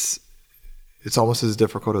it's almost as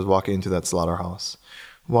difficult as walking into that slaughterhouse.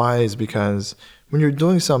 Why? Is because when you're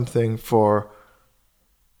doing something for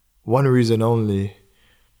one reason only,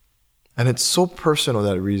 and it's so personal,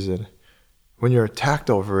 that reason, when you're attacked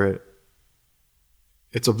over it,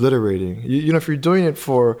 it's obliterating. If you're doing it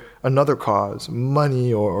for another cause,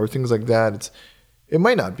 money or things like that, it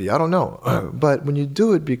might not be, I don't know. But when you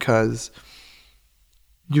do it because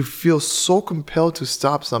you feel so compelled to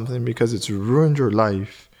stop something because it's ruined your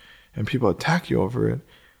life and people attack you over it,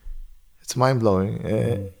 it's mind-blowing.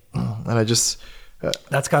 And I just...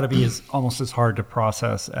 That's got to be almost as hard to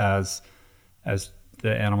process as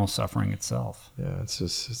the animal suffering itself. Yeah,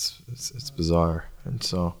 it's bizarre. And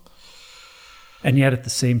so... And yet at the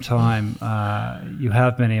same time, you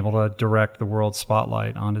have been able to direct the world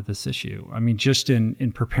spotlight onto this issue. I mean, just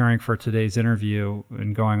in preparing for today's interview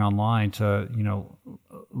and going online to,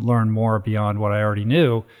 learn more beyond what I already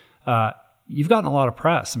knew, you've gotten a lot of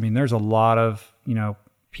press. I mean, there's a lot of,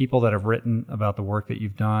 people that have written about the work that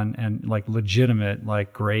you've done, and like legitimate,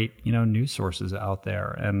 like great, news sources out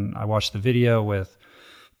there. And I watched the video with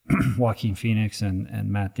Joaquin Phoenix and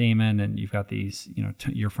Matt Damon, and you've got these,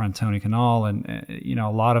 your friend Tony Kanal, and a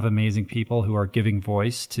lot of amazing people who are giving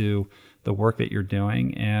voice to the work that you're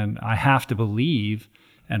doing. And I have to believe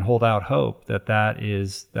and hold out hope that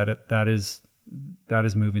is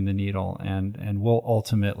moving the needle and will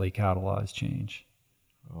ultimately catalyze change.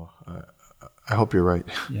 Oh, I hope you're right.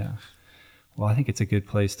 Yeah. Well, I think it's a good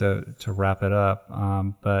place to wrap it up.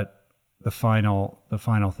 But the final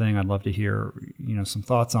thing I'd love to hear, some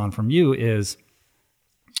thoughts on from you is,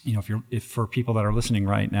 if for people that are listening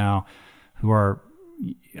right now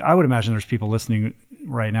I would imagine there's people listening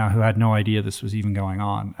right now who had no idea this was even going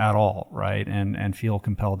on at all, right? And feel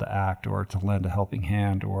compelled to act or to lend a helping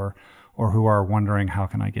hand or who are wondering, how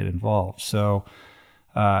can I get involved? So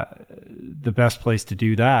the best place to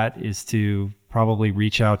do that is to probably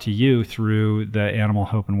reach out to you through the Animal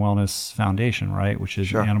Hope and Wellness Foundation, right? Which is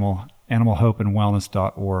sure.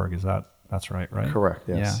 animalhopeandwellness.org. That's right? Correct.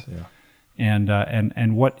 Yes. Yeah. And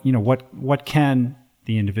what can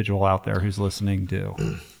the individual out there who's listening do?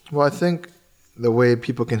 Well, I think the way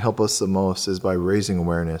people can help us the most is by raising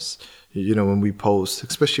awareness. When we post,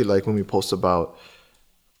 especially like when we post about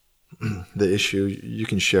the issue, you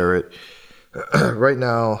can share it. Right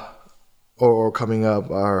now, or coming up,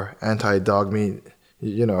 our anti-dog meat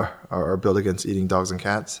are built against eating dogs and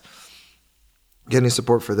cats. Getting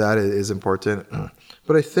support for that is important.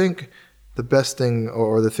 But I think the best thing,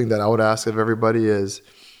 or the thing that I would ask of everybody, is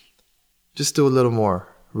just do a little more,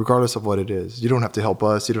 regardless of what it is. You don't have to help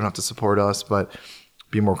us, you don't have to support us, but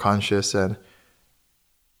be more conscious and,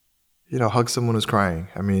 hug someone who's crying.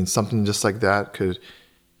 I mean, something just like that could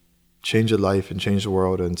change a life and change the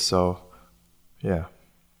world. And so, yeah.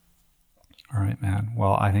 All right, man.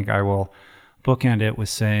 Well, I think I will bookend it with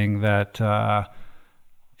saying that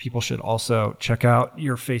people should also check out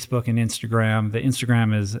your Facebook and Instagram. The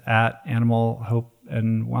Instagram is at Animal Hope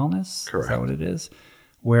and Wellness. Correct. Is that what it is?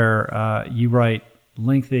 Where you write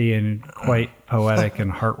lengthy and quite poetic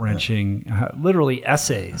and heart-wrenching, literally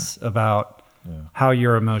essays about how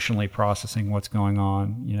you're emotionally processing what's going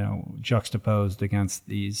on, juxtaposed against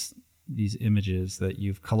these images that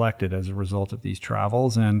you've collected as a result of these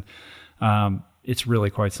travels. And it's really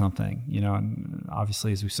quite something, and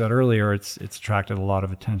obviously, as we said earlier, it's attracted a lot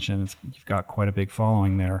of attention. You've got quite a big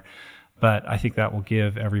following there, but I think that will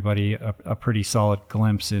give everybody a pretty solid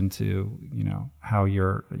glimpse into, how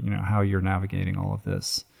you're navigating all of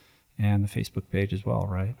this, and the Facebook page as well,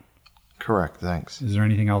 right? Correct. Thanks. Is there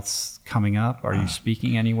anything else coming up? Are you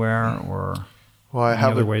speaking anywhere, or any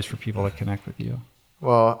other ways for people to connect with you?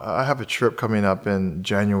 Well, I have a trip coming up in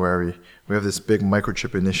January. We have this big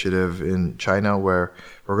microchip initiative in China where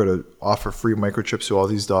we're going to offer free microchips to all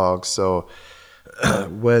these dogs. So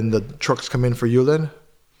when the trucks come in for Yulin,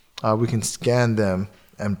 we can scan them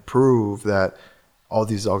and prove that all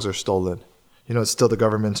these dogs are stolen. It's still the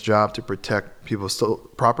government's job to protect people's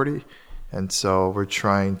property. And so we're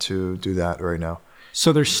trying to do that right now.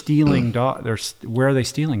 So they're stealing dogs. Where are they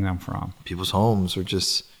stealing them from? People's homes, or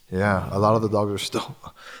just... Yeah, a lot of the dogs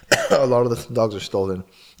are stolen.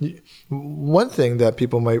 One thing that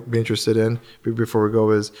people might be interested in before we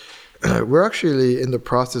go is we're actually in the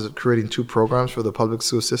process of creating 2 programs for the public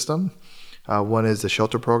school system. One is the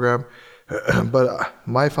shelter program, but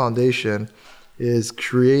my foundation is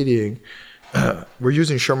creating, we're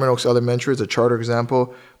using Sherman Oaks Elementary as a charter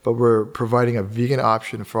example, but we're providing a vegan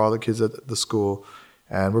option for all the kids at the school.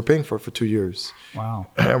 And we're paying for it for 2 years. Wow.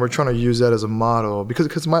 And we're trying to use that as a model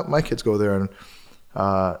because my kids go there and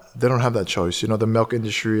they don't have that choice. The milk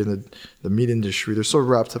industry and the meat industry, they're so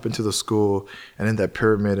wrapped up into the school and in that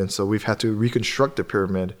pyramid. And so we've had to reconstruct the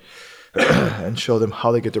pyramid and show them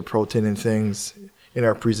how they get their protein and things in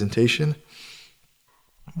our presentation.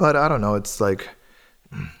 But I don't know. It's like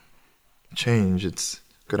change. It's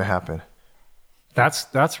going to happen.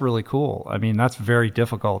 That's really cool. I mean, that's very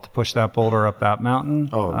difficult to push that boulder up that mountain.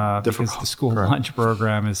 Because the school lunch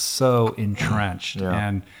program is so entrenched,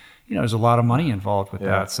 and there's a lot of money involved with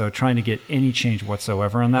that. So trying to get any change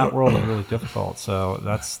whatsoever in that world is really difficult. So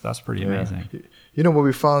that's pretty amazing. What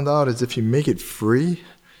we found out is if you make it free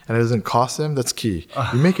and it doesn't cost them, that's key.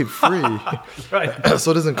 You make it free, right?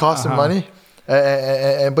 So it doesn't cost them money.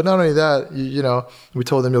 But not only that, we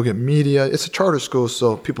told them you'll get media. It's a charter school,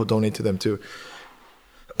 so people donate to them too.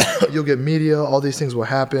 You'll get media, all these things will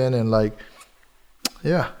happen, and it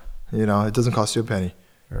doesn't cost you a penny.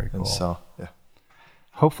 Very cool. And so,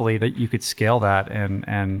 hopefully that you could scale that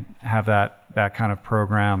and have that kind of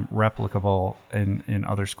program replicable in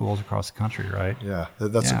other schools across the country, right? Yeah,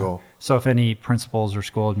 that's the goal. So if any principals or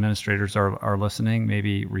school administrators are listening,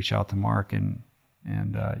 maybe reach out to Marc and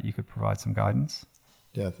you could provide some guidance.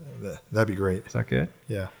 Yeah, that'd be great. Is that good?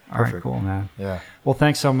 Yeah. All perfect. right, cool, man. Yeah. Well,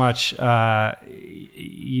 thanks so much. The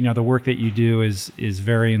work that you do is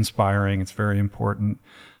very inspiring. It's very important.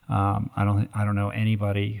 I don't know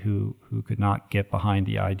anybody who could not get behind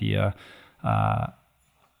the idea that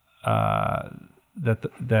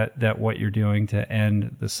what you're doing to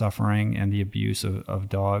end the suffering and the abuse of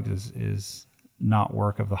dogs is not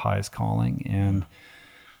work of the highest calling. And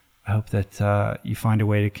I hope that you find a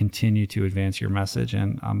way to continue to advance your message,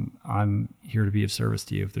 and I'm here to be of service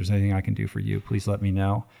to you. If there's anything I can do for you, please let me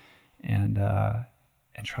know, and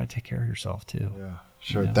try to take care of yourself too. Yeah,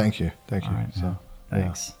 sure. Thank you. All right, so,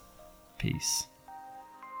 thanks. Peace.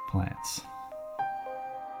 Plants.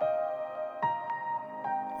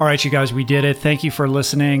 All right, you guys, we did it. Thank you for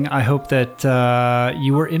listening. I hope that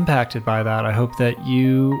you were impacted by that. I hope that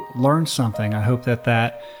you learned something. I hope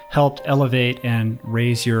that helped elevate and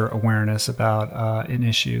raise your awareness about an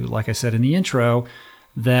issue, like I said in the intro,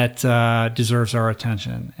 that deserves our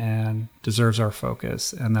attention and deserves our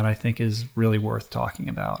focus, and that I think is really worth talking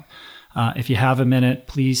about. If you have a minute,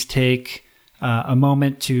 please take a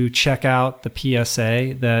moment to check out the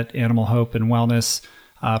PSA that Animal Hope and Wellness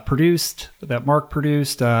produced, that Marc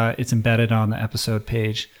produced. It's embedded on the episode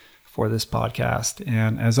page for this podcast.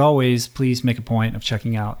 And as always, please make a point of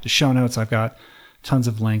checking out the show notes. I've got tons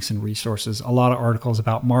of links and resources, a lot of articles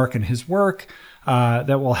about Marc and his work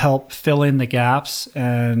that will help fill in the gaps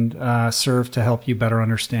and serve to help you better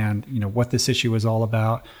understand, what this issue is all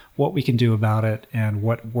about, what we can do about it, and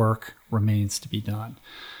what work remains to be done.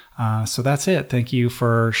 So that's it. Thank you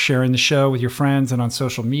for sharing the show with your friends and on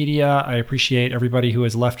social media. I appreciate everybody who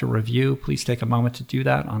has left a review. Please take a moment to do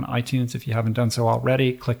that on iTunes if you haven't done so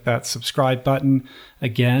already. Click that subscribe button.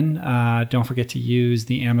 Again, don't forget to use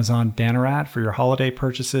the Amazon banner ad for your holiday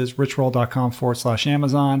purchases,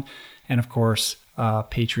 richroll.com/Amazon. And of course,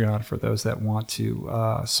 Patreon for those that want to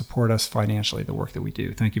support us financially, the work that we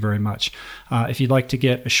do. Thank you very much. If you'd like to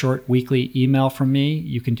get a short weekly email from me,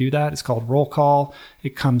 you can do that. It's called Roll Call.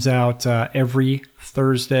 It comes out every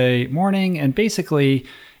Thursday morning. And basically,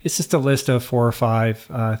 it's just a list of 4 or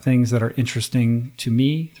 5 things that are interesting to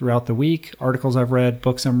me throughout the week. Articles I've read,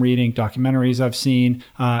 books I'm reading, documentaries I've seen.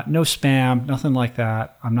 No spam, nothing like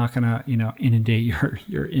that. I'm not going to, inundate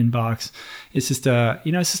your inbox. It's just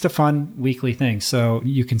a fun weekly thing. So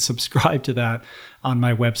you can subscribe to that on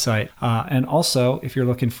my website. And also, if you're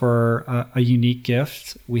looking for a unique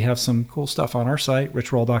gift, we have some cool stuff on our site,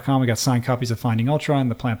 richroll.com. We got signed copies of Finding Ultra and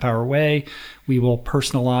The Plant Power Way. We will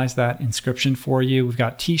personalize that inscription for you. We've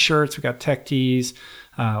got t-shirts, we've got tech tees,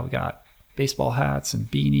 we got baseball hats and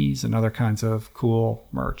beanies and other kinds of cool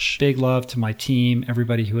merch. Big love to my team,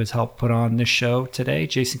 everybody who has helped put on this show today.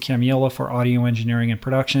 Jason Camiola for audio engineering and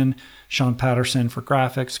production, Sean Patterson for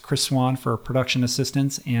graphics, Chris Swan for production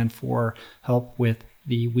assistance and for help with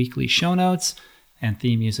the weekly show notes, and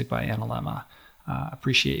theme music by Anna Lemma.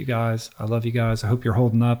 Appreciate you guys. I love you guys. I hope you're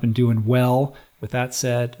holding up and doing well. With that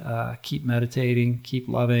said, keep meditating, keep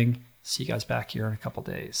loving. See you guys back here in a couple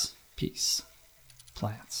days. Peace.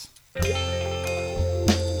 Plants.